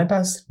 and let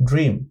us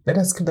dream. Let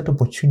us give that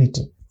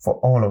opportunity for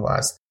all of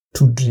us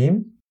to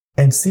dream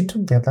and sit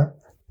together,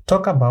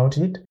 talk about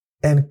it,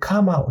 and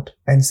come out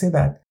and say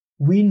that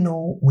we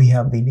know we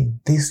have been in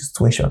these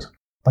situations,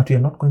 but we are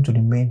not going to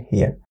remain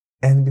here.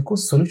 And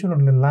because solution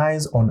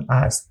relies on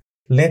us,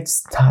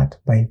 let's start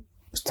by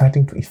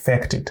starting to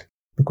effect it.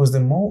 Because the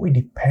more we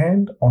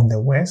depend on the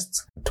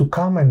West to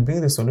come and bring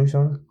the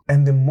solutions,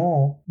 and the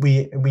more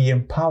we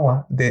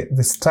empower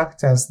the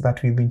structures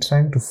that we've been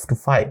trying to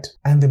fight,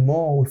 and the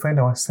more we find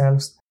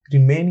ourselves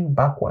remaining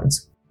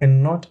backwards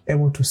and not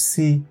able to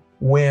see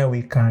where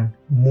we can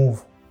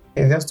move.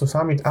 And just to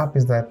sum it up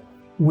is that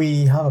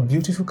we have a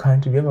beautiful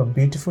country, we have a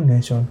beautiful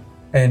nation,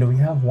 and we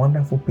have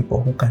wonderful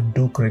people who can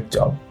do great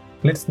job.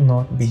 Let's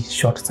not be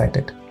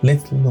short-sighted.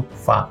 Let's look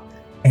far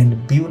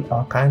and build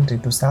our country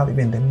to serve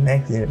even the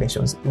next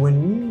generations.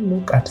 When we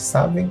look at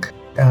serving,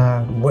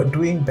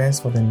 doing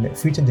best for the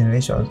future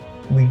generations,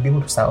 we'll be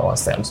able to serve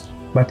ourselves.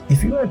 But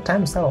if you have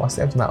time to serve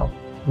ourselves now,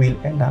 we'll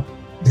end up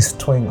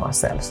destroying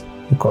ourselves,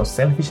 because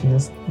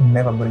selfishness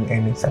never brings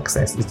any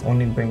success. It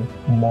only brings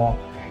more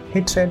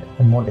hatred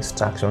and more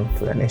destruction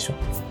to the nation.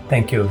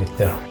 Thank you,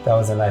 Victor. That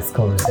was a nice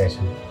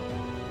conversation.